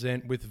generally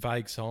present with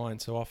vague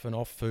signs, so often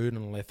off food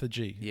and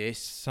lethargy. Yes.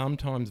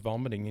 Sometimes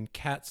vomiting. In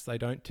cats, they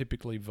don't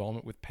typically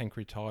vomit with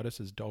pancreatitis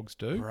as dogs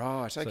do.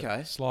 Right, okay.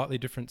 So slightly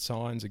different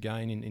signs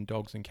again in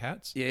dogs and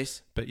cats.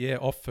 Yes. But yeah,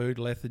 off food,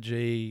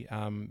 lethargy,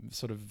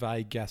 sort of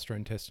vague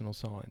gastrointestinal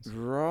signs.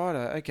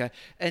 Right, okay.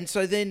 And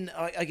so then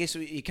I guess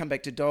you come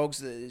back to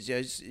dogs.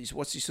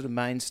 What's your sort of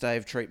mainstay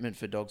of treatment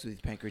for dogs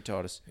with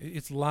pancreatitis?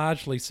 It's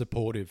largely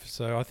supportive.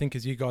 So I think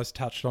as you guys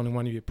touched on in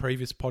one of your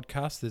previous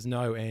podcasts, there's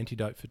no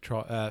antidote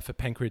for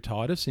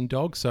pancreatitis in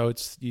dogs. So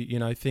it's,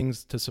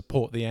 things to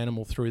support the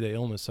animal through their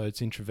illness. So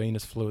it's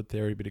intravenous fluid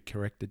therapy to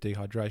correct the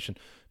dehydration,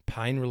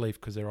 pain relief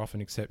because they're often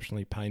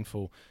exceptionally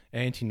painful,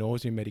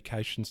 anti-nausea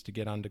medications to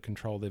get under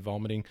control their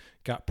vomiting,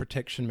 gut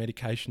protection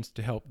medications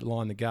to help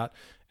line the gut,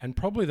 and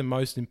probably the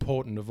most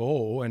important of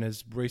all, and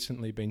has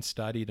recently been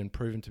studied and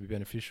proven to be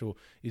beneficial,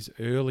 is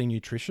early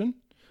nutrition.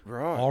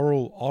 Right.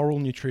 Oral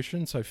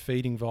nutrition, so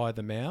feeding via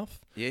the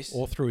mouth, yes,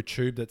 or through a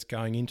tube that's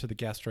going into the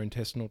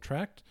gastrointestinal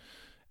tract,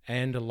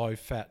 and a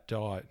low-fat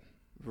diet.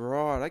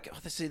 Right. Okay.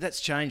 See,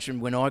 that's changed from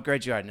when I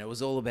graduated. And it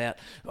was all about,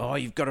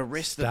 you've got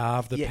to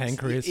starve the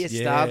pancreas.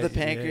 Starve the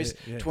pancreas.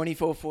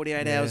 24,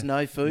 48 hours,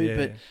 no food.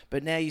 Yeah.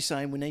 But now you're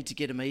saying we need to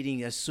get them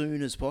eating as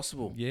soon as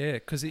possible. Yeah,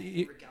 because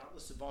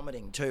regardless of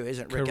vomiting too,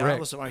 isn't it? Correct,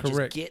 Regardless of vomiting,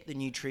 correct. just get the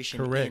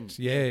nutrition Correct.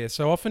 in. Yeah.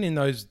 So often in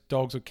those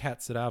dogs or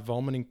cats that are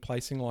vomiting,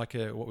 placing like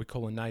what we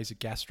call a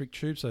nasogastric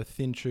tube, so a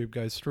thin tube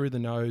goes through the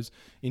nose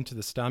into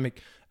the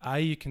stomach.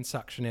 You can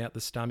suction out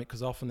the stomach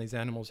because often these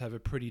animals have a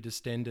pretty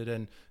distended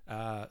and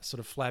sort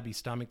of flabby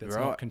stomach that's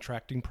not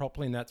contracting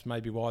properly, and that's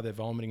maybe why they're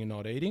vomiting and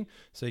not eating.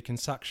 So you can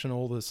suction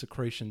all the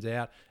secretions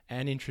out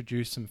and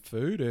introduce some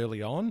food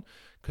early on,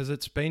 because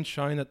it's been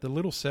shown that the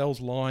little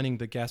cells lining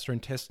the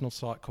gastrointestinal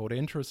site called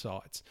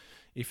enterocytes,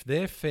 if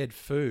they're fed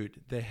food,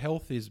 their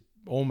health is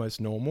almost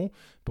normal,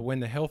 but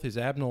when the health is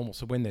abnormal,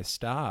 so when they're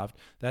starved,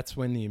 that's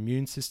when the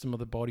immune system of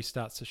the body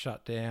starts to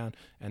shut down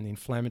and the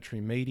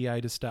inflammatory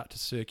mediators start to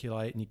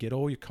circulate, and you get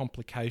all your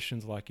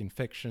complications like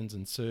infections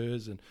and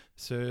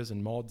SIRS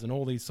and MODS and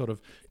all these sort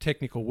of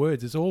technical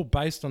words. It's all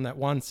based on that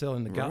one cell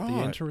in the gut, the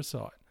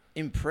enterocyte.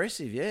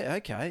 Impressive, yeah.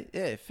 Okay,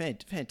 yeah,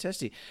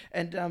 fantastic.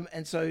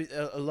 And so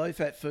a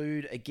low-fat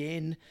food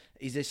again.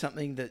 Is there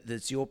something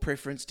that's your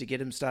preference to get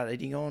them start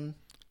eating on?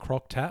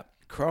 Croc Tap.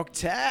 Croc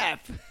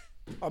Tap.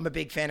 I'm a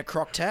big fan of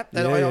Croc Tap.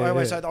 Yeah, I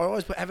always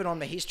have it on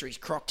my histories,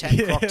 Croc Tap,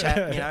 Croc Tap,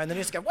 and then they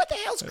just go, what the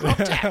hell's Croc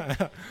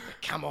Tap?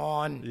 Come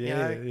on,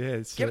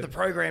 give the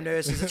program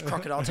nurses, it's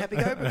Crocodile Tappy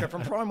Go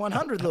from Prime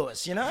 100,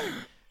 Lewis,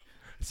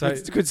 So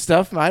it's good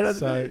stuff, mate.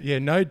 So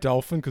no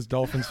dolphin, because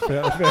dolphin's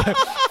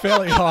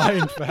fairly high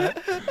in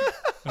fat.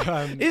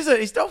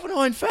 Is dolphin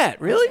high in fat?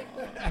 Really?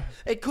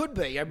 It could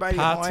be. Maybe Parts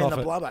high in of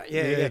the it. blubber.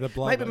 Yeah, the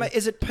blubber. Maybe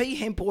is it pea,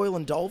 hemp oil,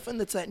 and dolphin?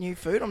 That's that new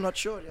food. I'm not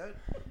sure.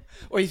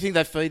 Or you think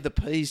they feed the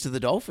peas to the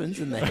dolphins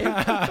in the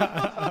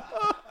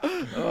head?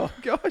 Oh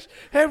gosh,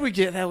 how did we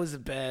get? That was a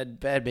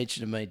bad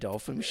mention of me,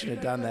 Dolphin. We shouldn't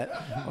have done that.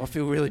 I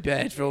feel really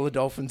bad for all the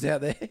Dolphins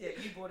out there. Yeah,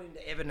 you brought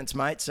into evidence,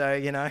 mate. So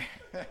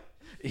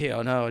Yeah,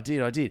 I know, I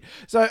did.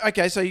 So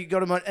okay, so you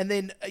got them on, and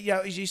then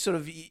as you sort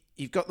of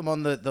you've got them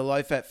on the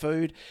low fat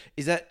food.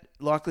 Is that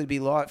likely to be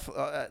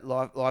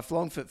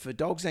lifelong for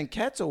dogs and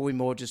cats, or are we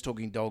more just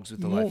talking dogs with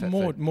the low fat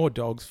food? More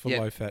dogs for Yep.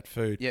 low fat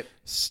food. Yep.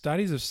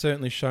 Studies have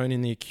certainly shown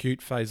in the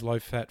acute phase low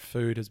fat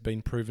food has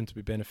been proven to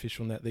be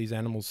beneficial in that these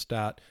animals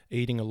start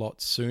eating a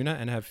lot sooner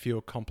and have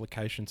fewer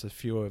complications,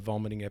 fewer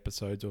vomiting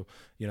episodes or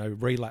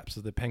relapse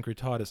of the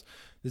pancreatitis.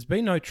 There's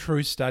been no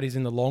true studies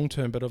in the long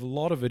term, but a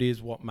lot of it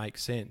is what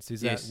makes sense.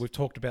 Is Yes. that we've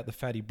talked about the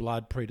fatty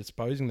blood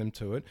predisposing them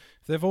to it.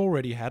 If they've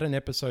already had an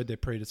episode, they're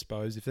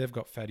predisposed. If they've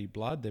got fatty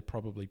blood, they're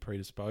probably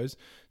predisposed.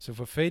 So if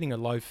we're feeding a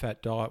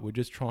low-fat diet, we're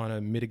just trying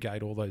to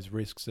mitigate all those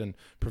risks and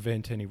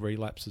prevent any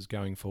relapses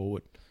going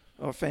forward.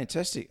 Oh,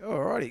 fantastic!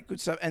 Alrighty, good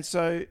stuff. And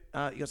so you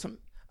got some.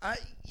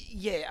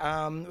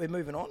 we're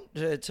moving on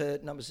to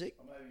number 6.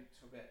 Maybe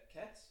talk about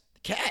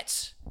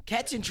cats.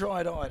 Cats in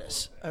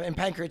triaditis and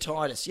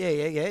pancreatitis.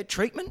 Yeah.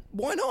 Treatment?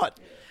 Why not?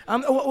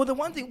 Well, the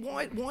one thing,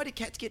 why do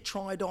cats get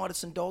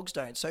triaditis and dogs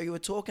don't? So you were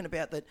talking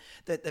about that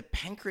the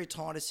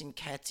pancreatitis in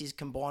cats is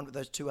combined with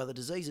those two other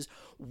diseases.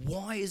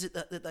 Why is it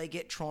that they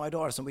get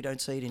triaditis and we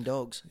don't see it in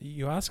dogs?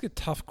 You ask a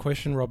tough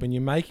question, Robin.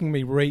 You're making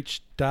me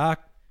reach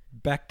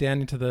back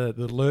down into the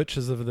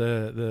lurches of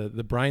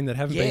the brain that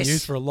haven't been Yes.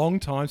 used for a long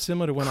time,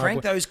 similar to when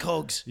Crank those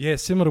cogs. Yeah,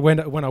 similar to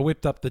when I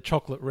whipped up the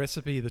chocolate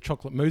recipe, the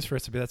chocolate mousse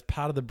recipe. That's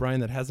part of the brain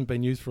that hasn't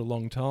been used for a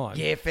long time.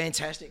 Yeah,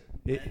 fantastic.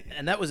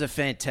 And that was a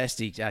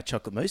fantastic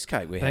chocolate mousse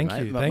cake we had,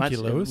 Thank mate.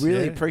 you, Lewis.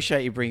 Really Yeah.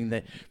 appreciate you bring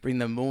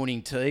the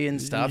morning tea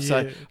and stuff. So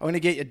Yeah. I'm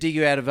going to dig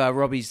you out of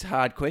Robbie's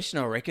hard question,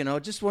 I reckon. I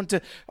just want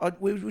to.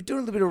 We were doing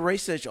a little bit of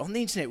research on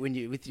the internet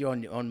with you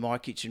on My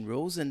Kitchen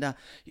Rules, and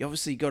you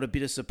obviously got a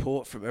bit of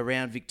support from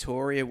around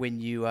Victoria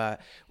when you're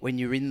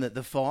in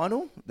the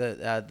final,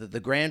 the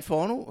grand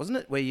final, wasn't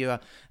it, where you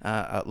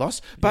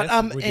lost? But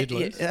Yes, we did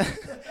lose.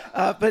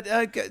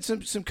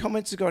 Some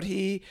comments I got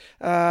here.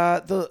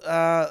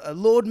 The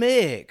Lord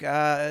Mayor,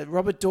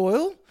 Robert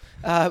Doyle,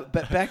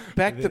 back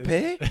the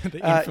pair.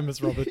 The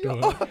infamous Robert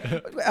Doyle.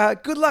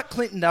 Good luck,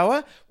 Clinton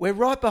Noah. We're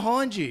right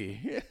behind you.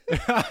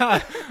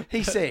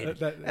 He said.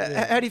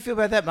 How do you feel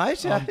about that,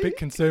 mate? I'm a bit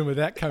concerned with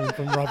that coming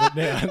from Robert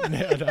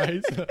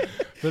nowadays.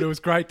 But it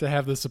was great to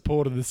have the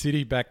support of the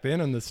city back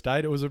then and the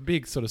state. It was a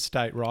big sort of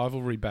state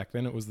rivalry back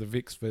then. It was the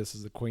Vics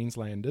versus the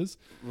Queenslanders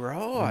in the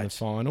Right.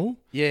 final.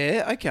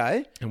 Yeah.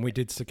 Okay. And we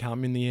did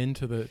succumb in the end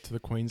to the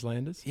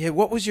Queenslanders. Yeah.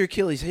 What was your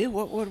Achilles heel?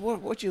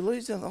 What'd you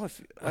lose? I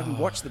haven't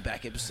watched the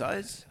back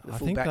episodes, the I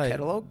full think back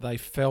catalogue. they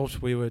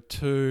felt we were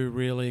two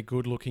really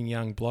good-looking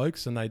young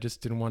blokes, and they just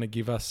didn't want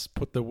to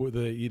put the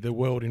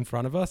world in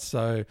front of us.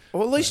 So,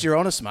 Well, at least you're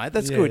honest, mate.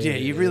 That's good. Yeah.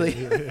 You really.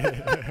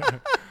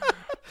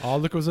 oh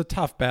look, it was a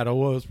tough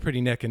battle. It was pretty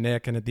neck and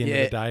neck, and at the end Yeah.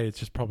 of the day, it's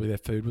just probably their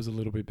food was a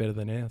little bit better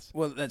than ours.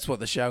 Well, that's what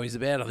the show is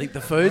about. I think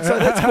the food. So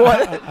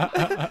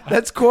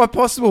that's quite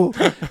possible.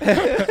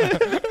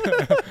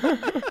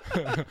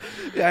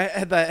 Yeah,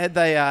 had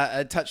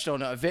they touched on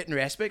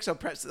veterinary aspects, or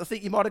perhaps I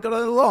think you might have got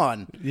on the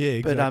line. Yeah,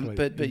 exactly.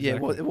 But yeah,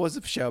 Exactly. it was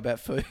a show about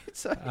food.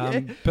 So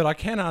yeah, But I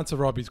can answer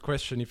Robbie's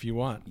question if you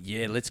want.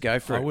 yeah, let's go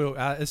for I it. will.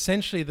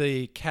 Essentially,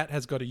 the cat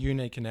has got a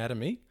unique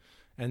anatomy,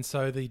 and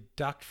so the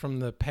duct from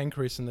the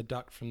pancreas and the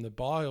duct from the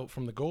bile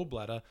from the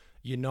gallbladder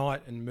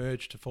unite and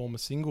merge to form a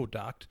single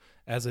duct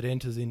as it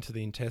enters into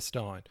the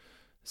intestine.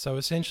 So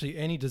essentially,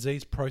 any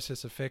disease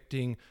process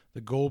affecting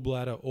the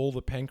gallbladder or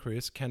the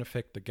pancreas can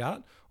affect the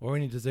gut, or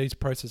any disease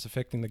process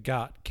affecting the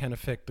gut can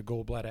affect the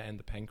gallbladder and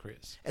the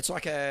pancreas. It's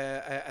like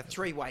a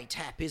three-way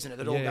tap, isn't it?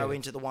 That all Yeah. go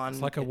into the one.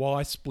 It's like a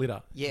Y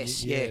splitter.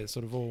 Yes, yeah, yeah.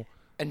 sort of all.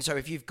 And so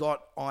if you've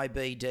got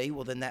IBD,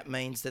 well, then that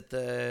means that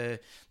the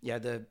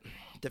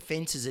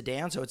defences are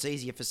down, so it's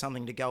easier for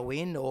something to go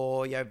in,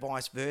 or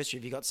vice versa.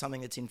 If you've got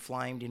something that's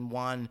inflamed in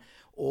one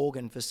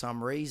organ for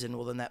some reason,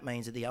 well, then that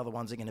means that the other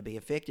ones are going to be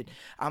affected.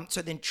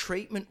 So then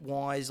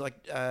treatment-wise,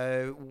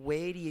 where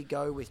do you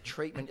go with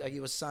treatment?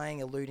 You were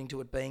saying, alluding to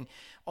it being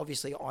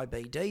obviously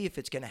IBD, if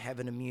it's going to have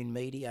an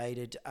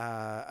immune-mediated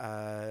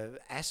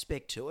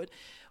aspect to it.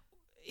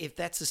 If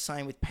that's the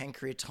same with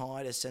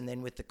pancreatitis and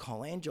then with the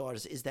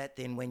cholangitis, is that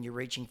then when you're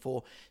reaching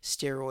for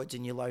steroids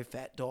and your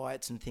low-fat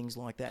diets and things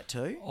like that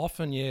too?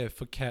 Often, yeah,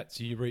 for cats,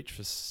 you reach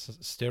for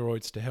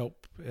steroids to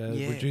help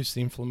Yeah. reduce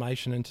the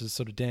inflammation and to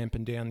sort of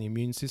dampen down the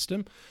immune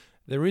system.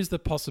 There is the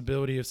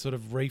possibility of sort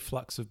of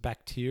reflux of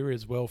bacteria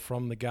as well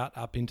from the gut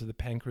up into the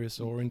pancreas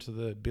or into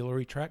the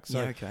biliary tract.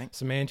 So Yeah, okay.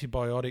 some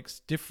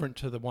antibiotics, different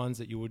to the ones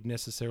that you would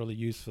necessarily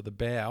use for the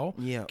bowel,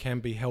 Yeah.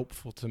 can be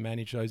helpful to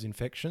manage those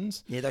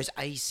infections. Yeah, those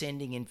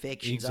ascending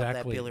infections up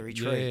that biliary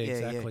tree. Yeah,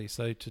 exactly.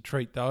 So to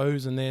treat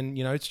those, and then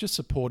it's just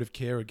supportive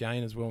care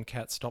again as well. And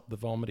cats stop the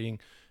vomiting.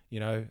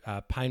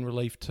 pain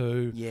relief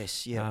too.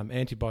 Yes, yeah.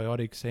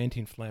 Antibiotics,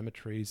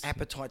 anti-inflammatories.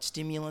 Appetite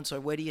stimulants. So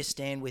where do you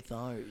stand with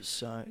those?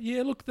 So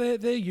Yeah, look,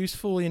 they're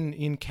useful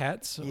in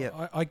cats.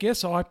 Yep. I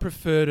guess I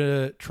prefer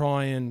to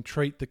try and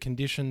treat the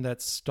condition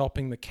that's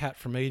stopping the cat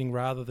from eating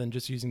rather than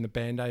just using the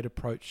Band-Aid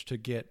approach to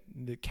get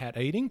the cat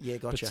eating. Yeah,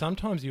 gotcha. But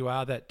sometimes you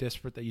are that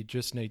desperate that you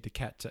just need the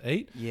cat to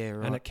eat. Yeah,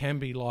 right. And it can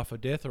be life or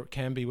death, or it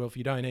can be, well, if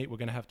you don't eat, we're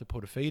going to have to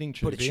put a feeding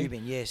tube in. Put a tube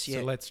in, yes, yeah.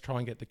 So let's try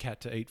and get the cat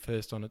to eat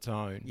first on its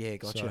own. Yeah,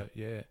 gotcha. So,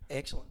 yeah.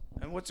 Excellent.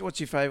 And what's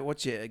your favourite?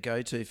 What's your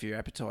go-to for your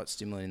appetite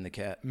stimulant in the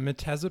cat?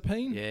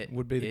 Metazapine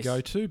would be the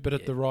go-to, but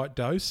at the right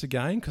dose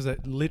again, because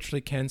it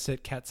literally can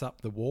set cats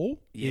up the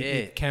wall.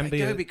 It can they be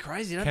go a bit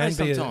crazy, don't can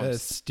they? be Sometimes a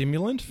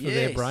stimulant for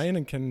their Yes. brain,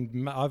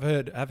 and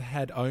I've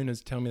had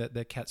owners tell me that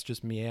their cats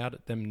just meowed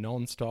at them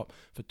non-stop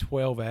for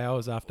 12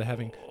 hours after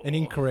having an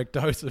incorrect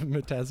dose of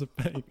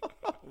metazapine.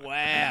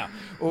 Wow.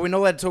 Well, we're not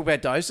allowed to talk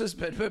about doses,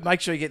 but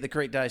make sure you get the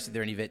correct dose if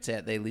there are any vets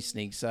out there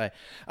listening. So,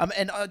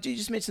 and you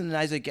just mentioned the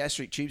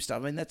nasogastric tube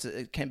stuff. I mean,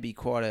 it can be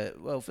quite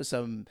for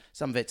some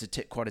vets,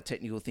 quite a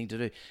technical thing to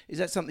do. Is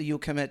that something you'll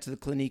come out to the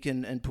clinic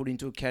and put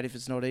into a cat if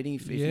it's not eating,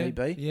 if need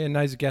be? Yeah,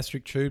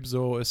 nasogastric tubes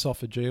or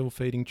esophageal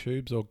feeding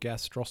tubes or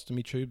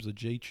gastrostomy tubes or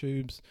G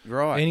tubes.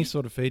 Right. Any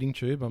sort of feeding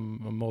tube,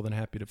 I'm more than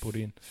happy to put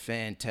in.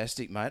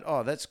 Fantastic, mate.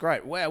 Oh, that's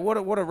great. Wow,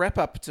 what a wrap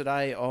up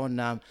today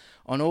on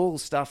all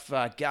stuff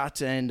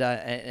gut and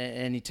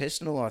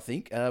intestinal. I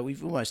think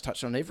we've almost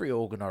touched on every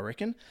organ, I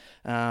reckon.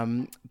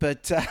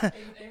 But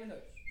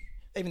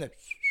Even though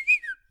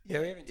yeah,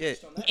 we haven't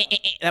touched on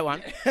that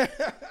one.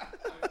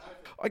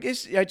 I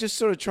guess just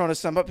sort of trying to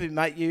sum up,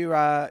 mate. You're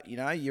out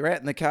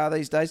in the car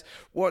these days.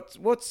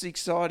 What's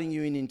exciting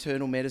you in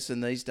internal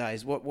medicine these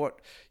days? What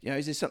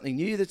is there something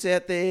new that's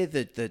out there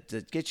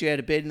that gets you out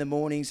of bed in the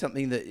morning?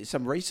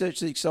 Some research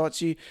that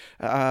excites you?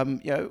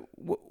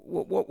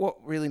 What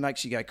really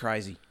makes you go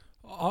crazy?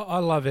 I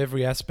love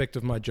every aspect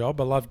of my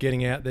job. I love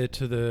getting out there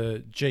to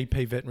the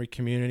GP veterinary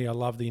community. I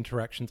love the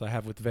interactions I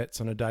have with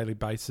vets on a daily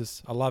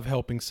basis. I love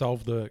helping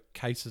solve the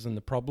cases and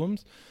the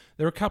problems.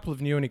 There are a couple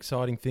of new and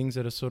exciting things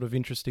that are sort of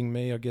interesting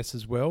me, I guess,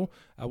 as well.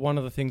 One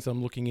of the things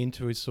I'm looking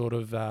into is sort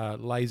of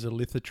laser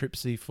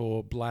lithotripsy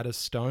for bladder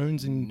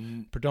stones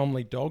in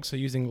predominantly dogs. So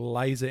using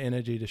laser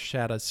energy to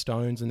shatter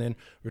stones and then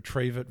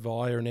retrieve it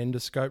via an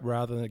endoscope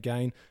rather than,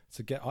 again, it's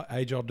an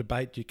age-old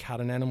debate. Do you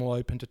cut an animal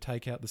open to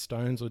take out the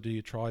stones or do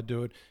you try to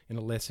do it in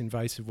a less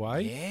invasive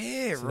way?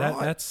 Yeah, so right.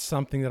 That's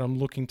something that I'm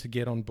looking to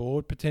get on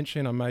board potentially,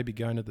 and I may be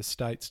going to the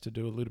States to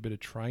do a little bit of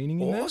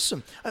training in that.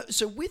 Awesome.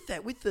 So with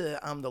that, with the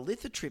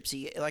lithotripsy,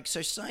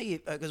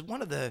 say, because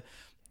one of the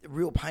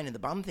real pain in the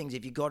bum things,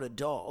 if you've got a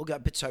dog,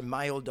 so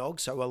male dog,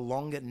 so a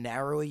longer,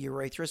 narrower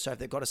urethra, so if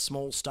they've got a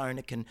small stone,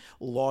 it can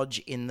lodge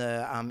in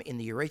the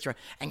urethra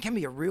and can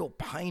be a real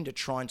pain to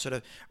try and sort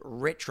of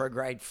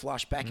retrograde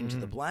flush back into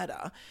the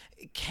bladder.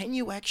 Can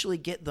you actually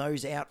get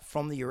those out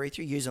from the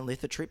urethra using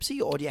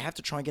lithotripsy, or do you have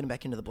to try and get them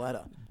back into the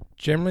bladder?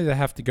 Generally, they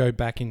have to go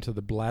back into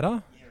the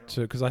bladder.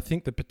 Because I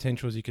think the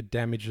potential is you could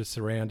damage the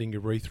surrounding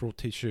urethral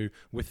tissue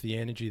with the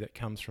energy that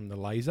comes from the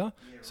laser.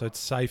 So it's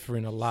safer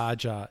in a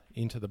larger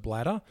into the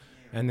bladder.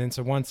 And then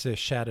so once they're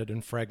shattered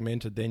and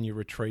fragmented, then you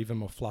retrieve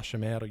them or flush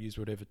them out or use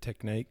whatever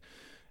technique.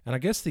 And I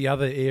guess the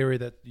other area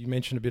that you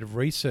mentioned a bit of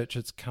research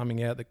that's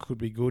coming out that could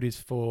be good is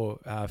for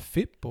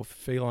FIP, or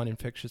feline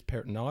infectious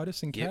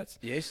peritonitis in cats.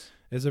 Yes.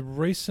 There's a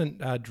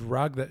recent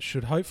drug that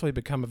should hopefully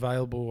become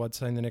available, I'd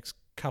say, in the next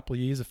couple of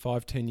years, or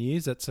 5-10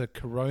 years. That's a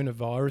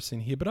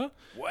coronavirus inhibitor.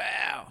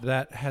 Wow.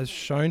 That has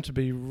shown to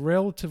be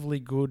relatively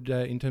good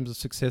in terms of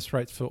success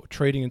rates for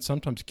treating and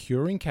sometimes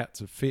curing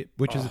cats of FIP,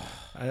 which is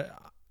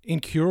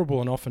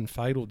incurable and often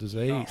fatal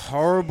disease.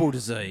 Horrible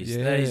disease.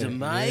 That is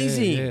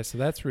amazing. Yeah, so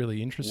that's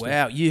really interesting.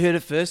 Wow, you heard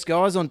it first,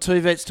 guys, on Two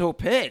Vets Talk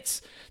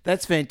Pets.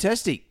 That's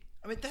fantastic.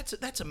 I mean,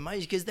 that's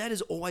amazing, because that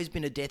has always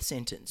been a death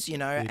sentence,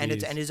 and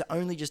it's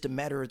only just a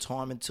matter of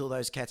time until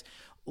those cats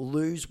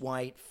lose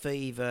weight,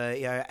 fever,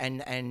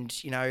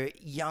 and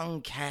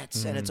young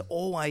cats, and it's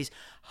always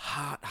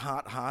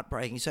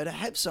heartbreaking. So to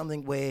have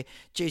something where,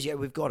 geez,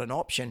 we've got an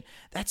option,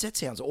 that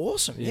sounds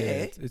awesome.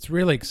 Yeah. It's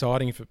really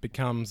exciting if it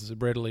becomes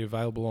readily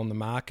available on the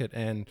market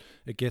and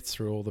it gets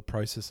through all the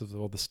processes of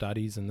all the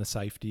studies and the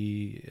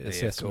safety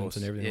assessments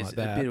and everything like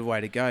that. A bit of a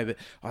way to go, but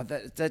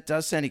that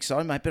does sound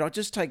exciting, mate. But I'll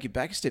just take you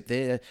back a step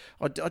there.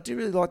 I do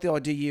really like the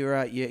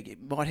idea you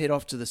might head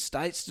off to the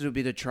States to do a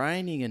bit of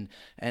training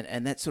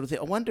and that sort of thing.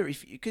 I wonder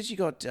if, because you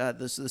got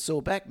the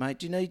sore back, mate,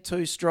 do you need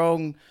two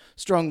strong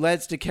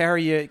lads to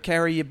carry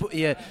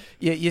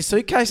your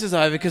suitcases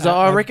over? Because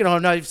I reckon I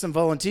know some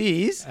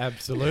volunteers.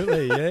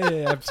 Absolutely,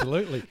 yeah,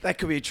 absolutely. That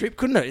could be a trip,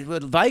 couldn't it?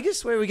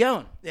 Vegas, where are we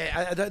going?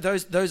 Yeah,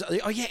 those.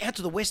 Oh yeah, out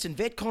to the Western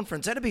Vet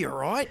Conference. That'd be all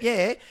right.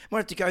 Yeah, might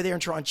have to go there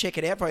and try and check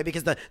it out for you,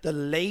 because the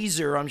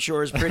laser, I'm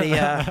sure, is pretty.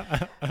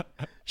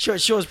 Sure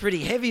is pretty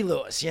heavy,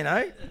 Lewis.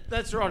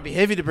 That's right. It'd be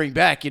heavy to bring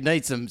back. You'd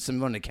need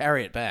someone to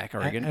carry it back, I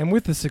reckon. And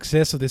with the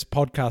success of this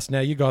podcast, now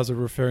you guys are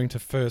referring to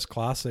first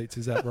class seats.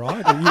 Is that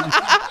right?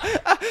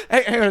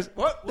 Hang on.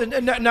 What?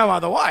 No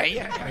other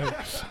way.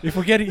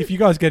 If you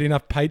guys get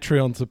enough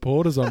Patreon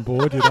supporters on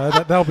board,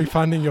 they'll be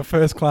funding your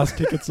first class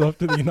tickets off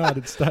to the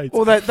United States.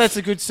 Well, that's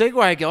a good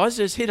segue, guys.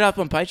 Just hit it up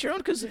on Patreon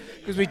because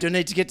we do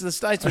need to get to the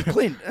States with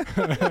Clint.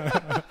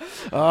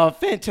 Oh,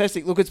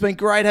 fantastic. Look, it's been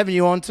great having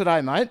you on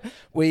today, mate.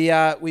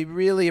 We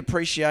really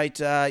appreciate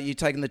you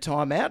taking the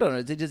time out on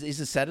it. It is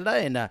a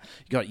Saturday and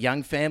you've got a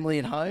young family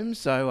at home.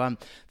 So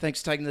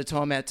thanks for taking the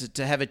time out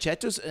to have a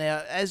chat to us.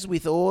 Now, as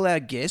with all our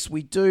guests,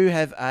 we do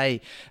have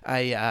a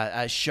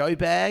show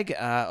bag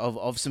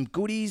of some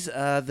goodies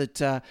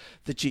that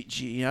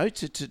you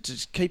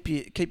to keep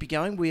you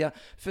going. We are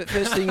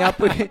first thing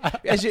up.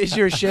 As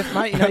you're a chef,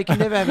 mate, you can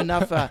never have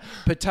enough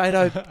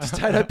potato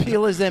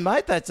peelers there,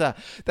 mate.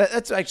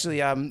 That's actually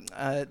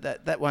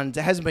that one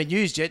hasn't been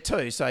used yet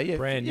too. So yeah,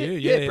 brand new.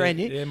 Yeah, brand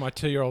new. Yeah, my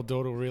 2-year-old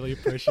daughter will really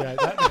appreciate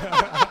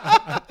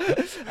that.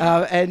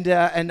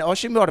 And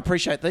Oshie might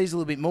appreciate these a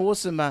little bit more.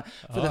 Some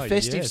for the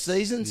festive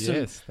season.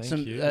 Some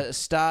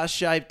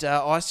star-shaped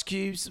ice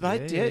cubes,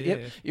 mate. Yeah.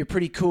 You're a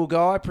pretty cool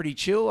guy, pretty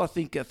chill. I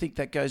think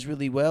that goes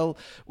really well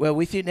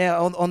with you.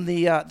 Now on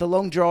the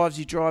long drives,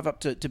 you drive up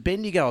to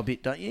Bendigo a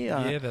bit, don't you?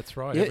 Yeah, that's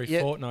right. Every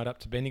fortnight up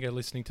to Bendigo,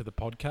 listening to the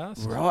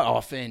podcast. Right.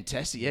 Oh,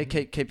 fantastic. Yeah,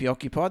 keep you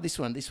occupied. This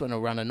one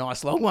will run a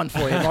nice long one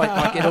for you.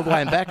 Might get all the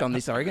way and back on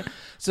this, I reckon.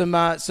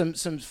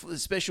 Some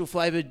special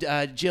flavoured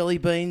jelly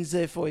beans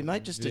there for you,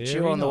 mate, just to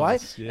chew on the way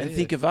and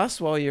think of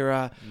us while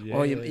you're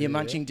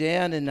munching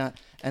down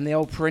and the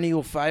old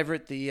perennial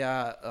favourite, the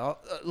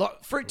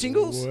fruit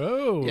tingles.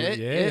 Whoa,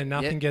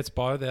 nothing gets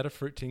by without a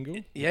fruit tingle.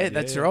 Yeah,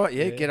 that's right.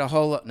 Yeah, get a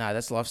whole lot. No,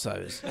 that's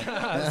Lifesavers.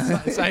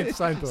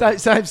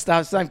 same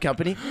stuff, same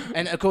company,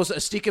 and of course a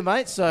sticker,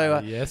 mate.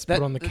 So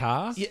put on the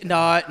car. Yeah,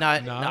 no,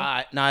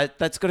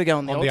 that's got to go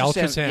on the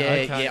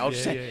ultrasound. Yeah,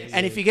 ultrasound.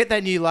 And if you get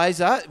that new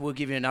laser, we'll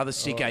give you another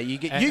sticker. You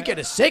get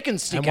a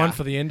second sticker and one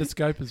for the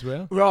endoscope as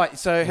well. Right.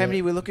 So how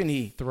many are we looking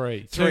here?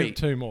 Three.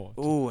 Two more.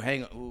 Oh,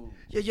 hang on. Ooh.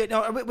 Yeah,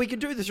 no, we could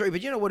do the 3,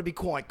 but you know what would be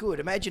quite good?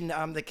 Imagine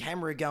the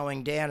camera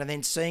going down and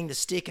then seeing the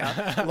sticker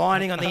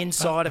lining on the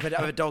inside of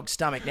a dog's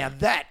stomach. Now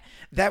that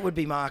would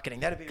be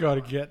marketing. That'd be got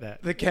to get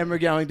that. The camera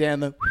going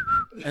down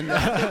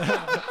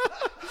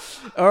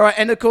all right,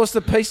 and of course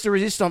the piece de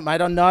resistance,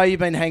 mate. I know you've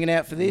been hanging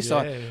out for this.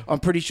 Yeah. I'm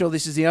pretty sure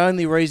this is the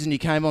only reason you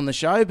came on the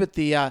show. But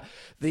the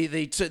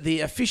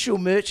official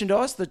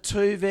merchandise, the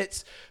Two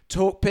Vets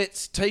Talk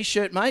Pets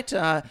T-shirt, mate,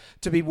 to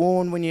be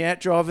worn when you're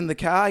out driving the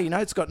car.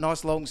 It's got a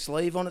nice long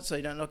sleeve on it, so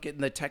you're not getting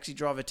the taxi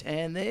driver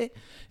tan there.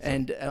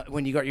 And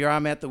when you got your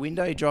arm out the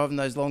window, you're driving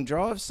those long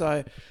drives.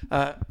 So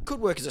could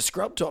work as a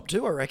scrub top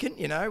too, I reckon.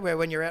 Where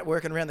when you're out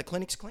working around the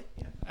clinics, Clint.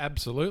 Yeah.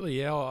 Absolutely,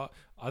 yeah.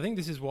 I think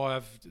this is why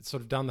I've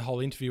sort of done the whole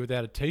interview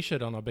without a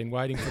T-shirt on. I've been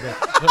waiting for the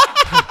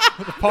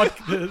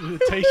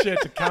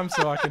T-shirt to come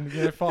so I can.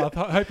 I was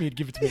hoping you'd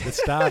give it to me at the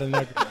start, and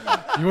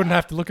you wouldn't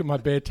have to look at my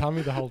bare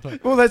tummy the whole time.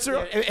 Well, that's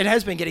right. It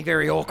has been getting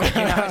very awkward.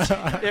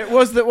 It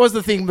was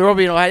the thing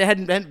Robbie and I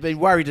hadn't been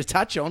worried to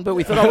touch on, but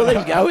we thought, we'll let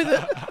him go with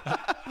it.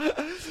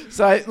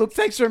 So, look,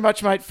 thanks very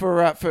much, mate,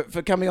 for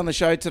coming on the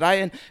show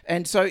today.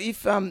 And so,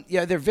 if there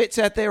are vets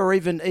out there, or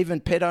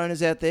even pet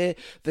owners out there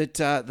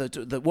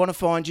that want to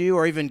find you,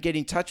 or even get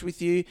in touch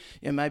with you,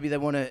 maybe they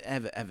want to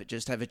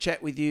have a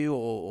chat with you,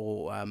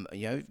 or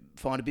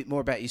find a bit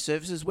more about your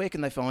services. Where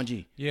can they find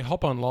you? Yeah,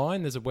 hop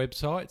online. There's a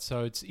website,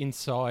 so it's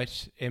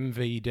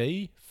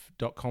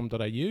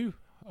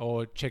insightmvd.com.au,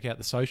 or check out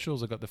the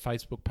socials. I've got the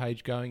Facebook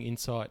page going,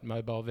 Insight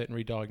Mobile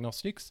Veterinary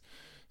Diagnostics.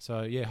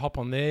 So yeah, hop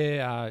on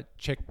there,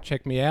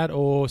 check me out,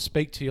 or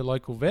speak to your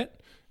local vet,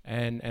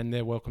 and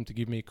they're welcome to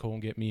give me a call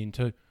and get me in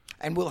too.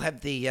 And we'll have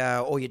the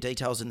all your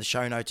details in the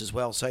show notes as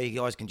well, so you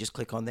guys can just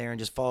click on there and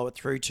just follow it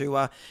through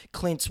to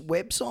Clint's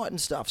website and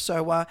stuff.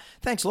 So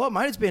thanks a lot,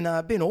 mate. It's been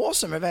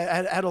awesome. I've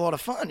had a lot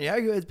of fun.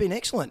 It's been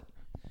excellent.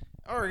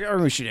 I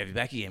reckon we should have you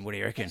back again. What do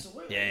you reckon?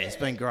 Absolutely. Yeah, it's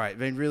been great.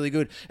 Been really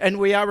good. And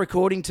we are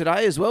recording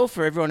today as well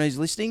for everyone who's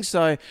listening.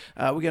 So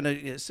we're going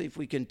to see if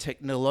we can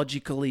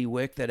technologically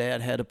work that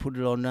out, how to put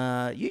it on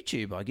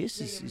YouTube, I guess.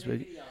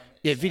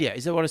 Video.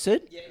 Is that what I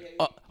said? Yeah.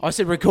 I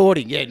said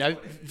recording. Yeah, no,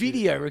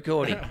 video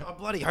recording. I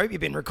bloody hope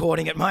you've been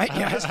recording it, mate.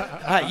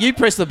 You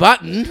press the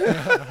button.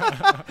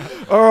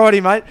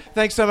 Alrighty, mate.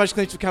 Thanks so much,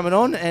 Clint, for coming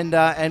on,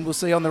 and we'll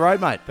see you on the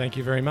road, mate. Thank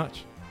you very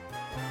much.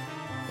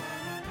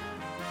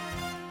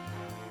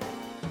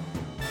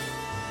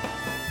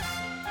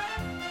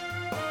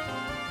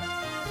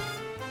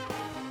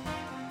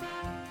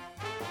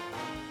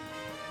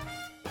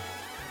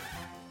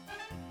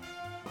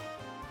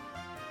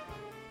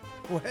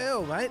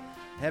 Well, mate,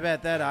 how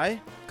about that, eh?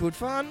 Good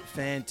fun?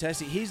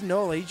 Fantastic. His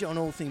knowledge on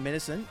all things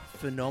medicine,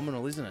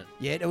 phenomenal, isn't it?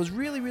 Yeah, it was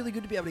really, really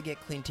good to be able to get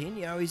Clint in.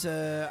 He's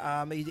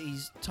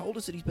he's told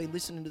us that he's been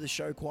listening to the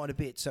show quite a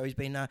bit, so he's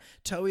been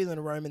toeier than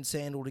a Roman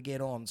sandal to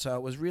get on. So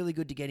it was really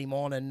good to get him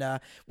on, and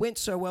went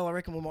so well. I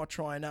reckon we might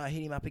try and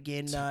hit him up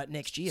again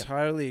next year.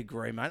 Totally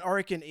agree, mate. I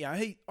reckon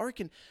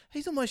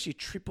he's almost your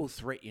triple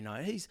threat.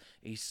 He's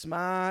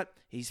smart,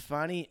 he's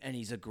funny, and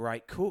he's a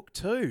great cook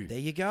too. There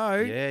you go.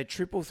 Yeah,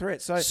 triple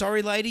threat. So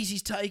sorry, ladies,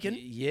 he's taken.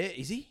 Yeah,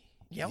 is he?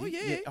 Yeah, well,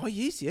 yeah. Oh,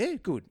 he is. Yeah,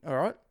 good. All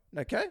right.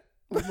 Okay.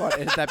 We might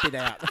edit that bit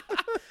out.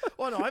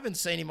 Well, no, I haven't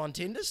seen him on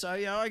Tinder, so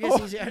yeah, I guess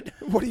he's out.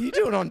 What are you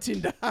doing on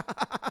Tinder?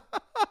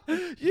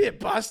 You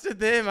busted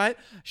there, mate.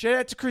 Shout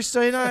out to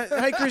Christina.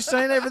 Hey,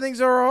 Christina, everything's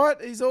all right?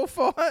 He's all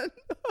fine?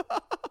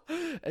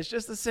 It's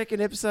just the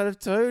second episode of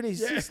 2, and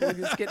he's just like,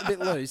 it's getting a bit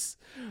loose.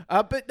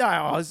 But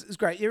no, it's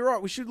great. You're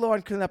right. We should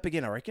line Clint up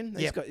again, I reckon.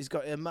 He's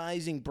got an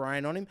amazing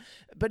brain on him.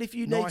 But if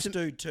you need Nice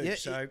dude too,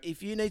 so-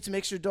 if you need some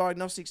extra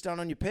diagnostics done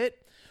on your pet,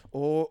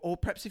 or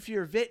perhaps if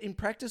you're a vet in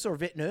practice or a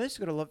vet nurse,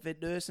 got a lot of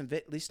vet nurse and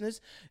vet listeners,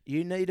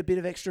 you need a bit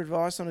of extra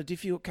advice on a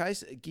difficult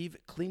case, give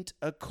Clint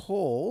a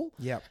call.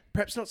 Yep.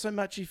 Perhaps not so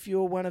much if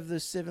you're one of the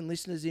 7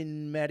 listeners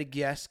in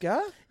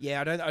Madagascar.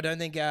 Yeah, I don't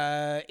think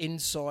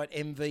Insight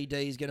MVD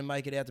is going to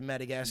make it out to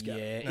Madagascar.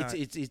 Yeah, No.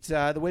 it's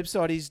the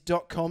website is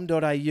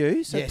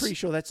 .com.au, so Yes. pretty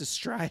sure that's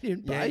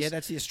Australian based. Yeah,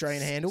 that's the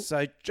Australian handle.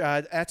 So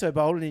Atto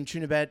Boldon in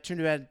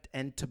Trinidad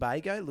and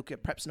Tobago, look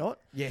at perhaps not.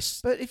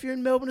 Yes. But if you're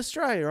in Melbourne,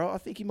 Australia, I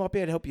think he might be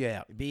able to help you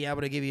out. Be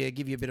able to give you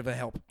a bit of a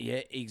help.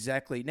 Yeah,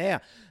 exactly. Now,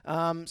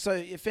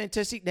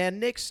 fantastic. Now,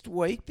 next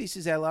week, this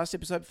is our last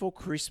episode before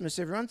Christmas,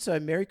 everyone. So,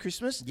 Merry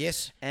Christmas.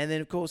 Yes. And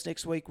then, of course,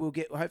 next week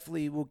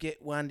hopefully we'll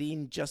get one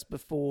in just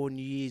before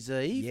New Year's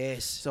Eve.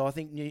 Yes. So I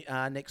think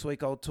next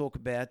week I'll talk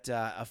about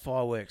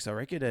fireworks, I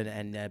reckon,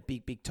 and a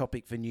big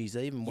topic for New Year's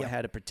Eve and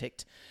how to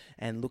protect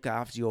and look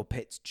after your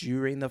pets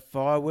during the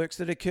fireworks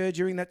that occur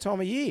during that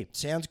time of year.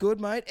 Sounds good,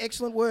 mate.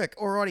 Excellent work.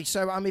 Alrighty,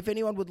 so if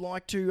anyone would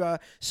like to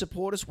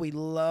support us, we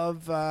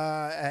love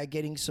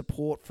getting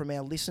support from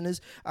our listeners.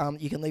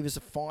 You can leave us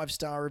a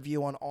 5-star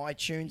review on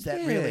iTunes.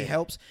 That really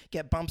helps.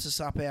 Bumps us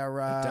up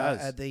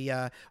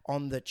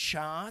on the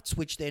charts,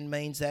 which then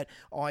means that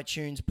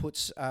iTunes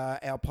puts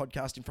our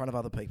podcast in front of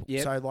other people.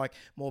 Yep. So like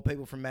more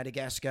people from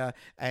Madagascar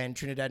and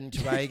Trinidad and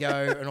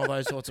Tobago and all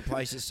those sorts of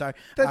places. So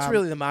That's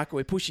really the market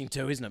we're pushing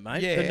to, isn't it,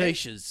 mate? Yeah. The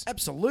niches.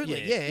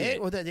 Absolutely, Yeah.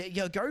 Well,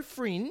 go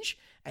fringe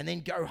and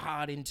then go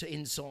hard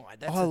inside.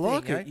 That's I the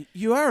like thing, it.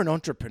 You are an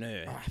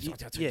entrepreneur.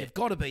 You've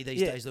got to be these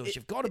days, Lewis.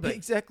 You've got to be.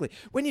 Exactly.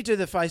 When you do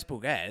the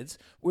Facebook ads,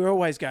 we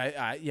always go,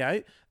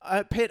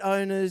 pet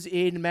owners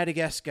in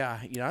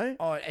Madagascar,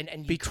 Oh,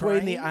 and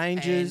between the Ukraine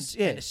ages,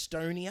 and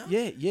Estonia.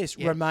 Yes.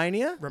 Yeah.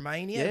 Romania,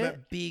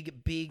 but big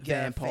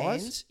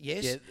vampires, fans.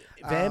 Yes.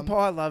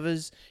 vampire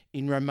lovers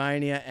in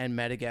Romania and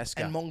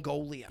Madagascar, And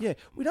Mongolia. Yeah,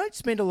 we don't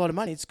spend a lot of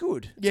money. It's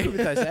good. It's good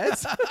with those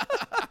ads.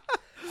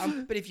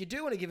 But if you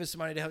do want to give us some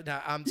money to help,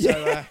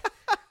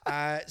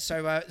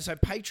 so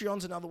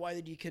Patreon's another way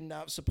that you can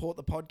support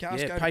the podcast.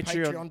 Yeah, Go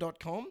Patreon. to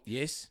patreon.com.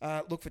 Yes.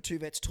 Look for Two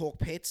Vets Talk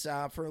Pets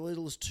for as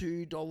little as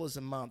 $2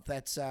 a month.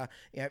 That's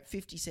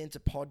 50 cents a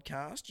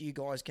podcast. You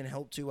guys can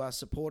help to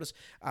support us.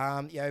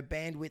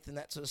 Bandwidth and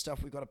that sort of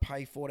stuff we've got to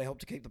pay for to help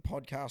to keep the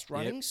podcast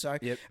running. Yep. So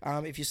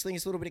if you sling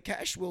us a little bit of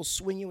cash, we'll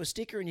swing you a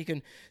sticker and you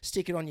can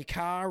stick it on your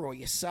car or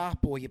your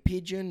sup or your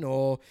pigeon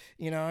or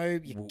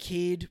your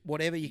kid,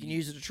 whatever. You can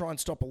use it to try and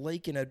stop a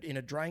leak in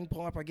a drain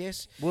pipe, I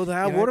guess. Well, they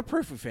are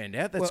waterproof. We found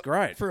out. That's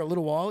great. For a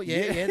little while,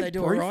 yeah, they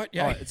do all right.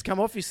 Yeah. Oh, it's come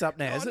off your sup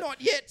now, is it?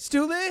 Not yet.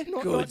 Still there?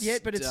 Not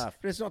yet, but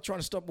it's not trying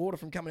to stop water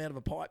from coming out of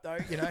a pipe, though.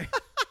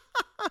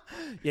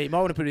 Yeah, you might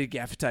want to put a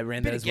gaffer tape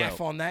around that Bit as of well.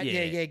 gaff on that.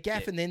 Yeah,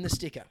 gaff and then the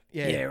sticker.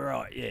 Yeah,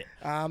 right, yeah.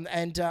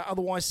 And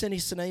otherwise, send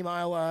us an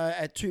email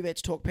at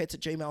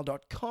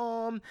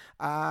twovetstalkpets@gmail.com.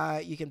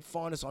 You can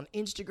find us on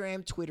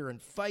Instagram, Twitter,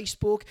 and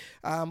Facebook.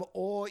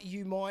 Or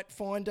you might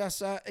find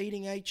us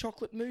eating a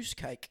chocolate mousse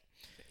cake.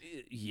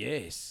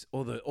 Yes,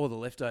 or the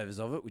leftovers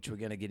of it, which we're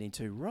going to get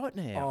into right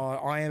now.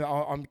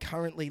 I'm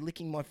currently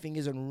licking my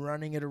fingers and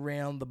running it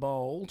around the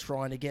bowl,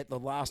 trying to get the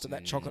last of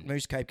that chocolate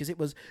mousse cake because it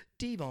was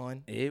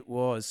divine. It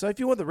was. So if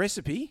you want the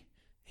recipe,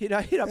 hit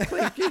up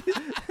Clint.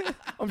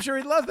 I'm sure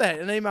he'd love that.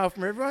 An email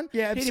from everyone.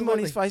 Yeah, Hit him on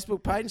his absolutely.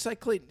 Facebook page and say,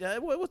 Clint,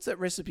 what's that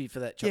recipe for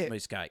that chocolate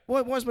mousse cake?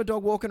 Why is my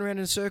dog walking around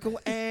in a circle?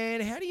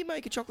 And how do you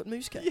make a chocolate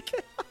mousse cake?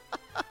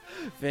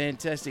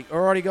 Fantastic.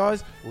 Alrighty,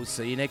 guys. We'll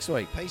see you next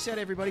week. Peace out,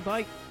 everybody.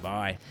 Bye.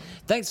 Bye.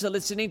 Thanks for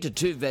listening to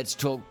Two Vets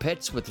Talk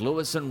Pets with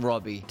Lewis and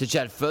Robbie. To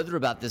chat further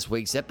about this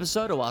week's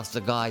episode or ask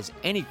the guys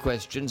any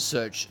questions,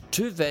 search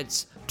Two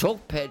Vets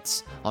Talk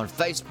Pets on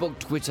Facebook,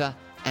 Twitter,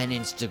 and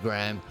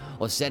Instagram,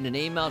 or send an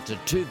email to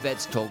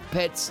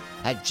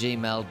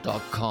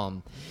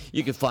twovetstalkpets@gmail.com.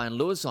 You can find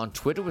Lewis on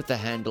Twitter with the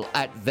handle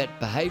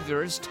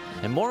 @VetBehaviorist,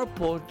 and more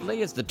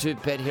importantly, as the two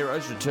pet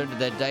heroes return to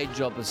their day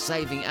job of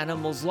saving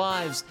animals'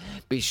 lives,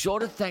 be sure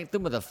to thank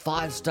them with a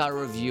 5-star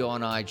review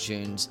on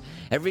iTunes.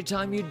 Every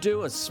time you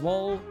do, a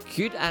small,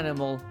 cute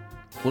animal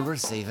will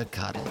receive a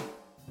cuddle.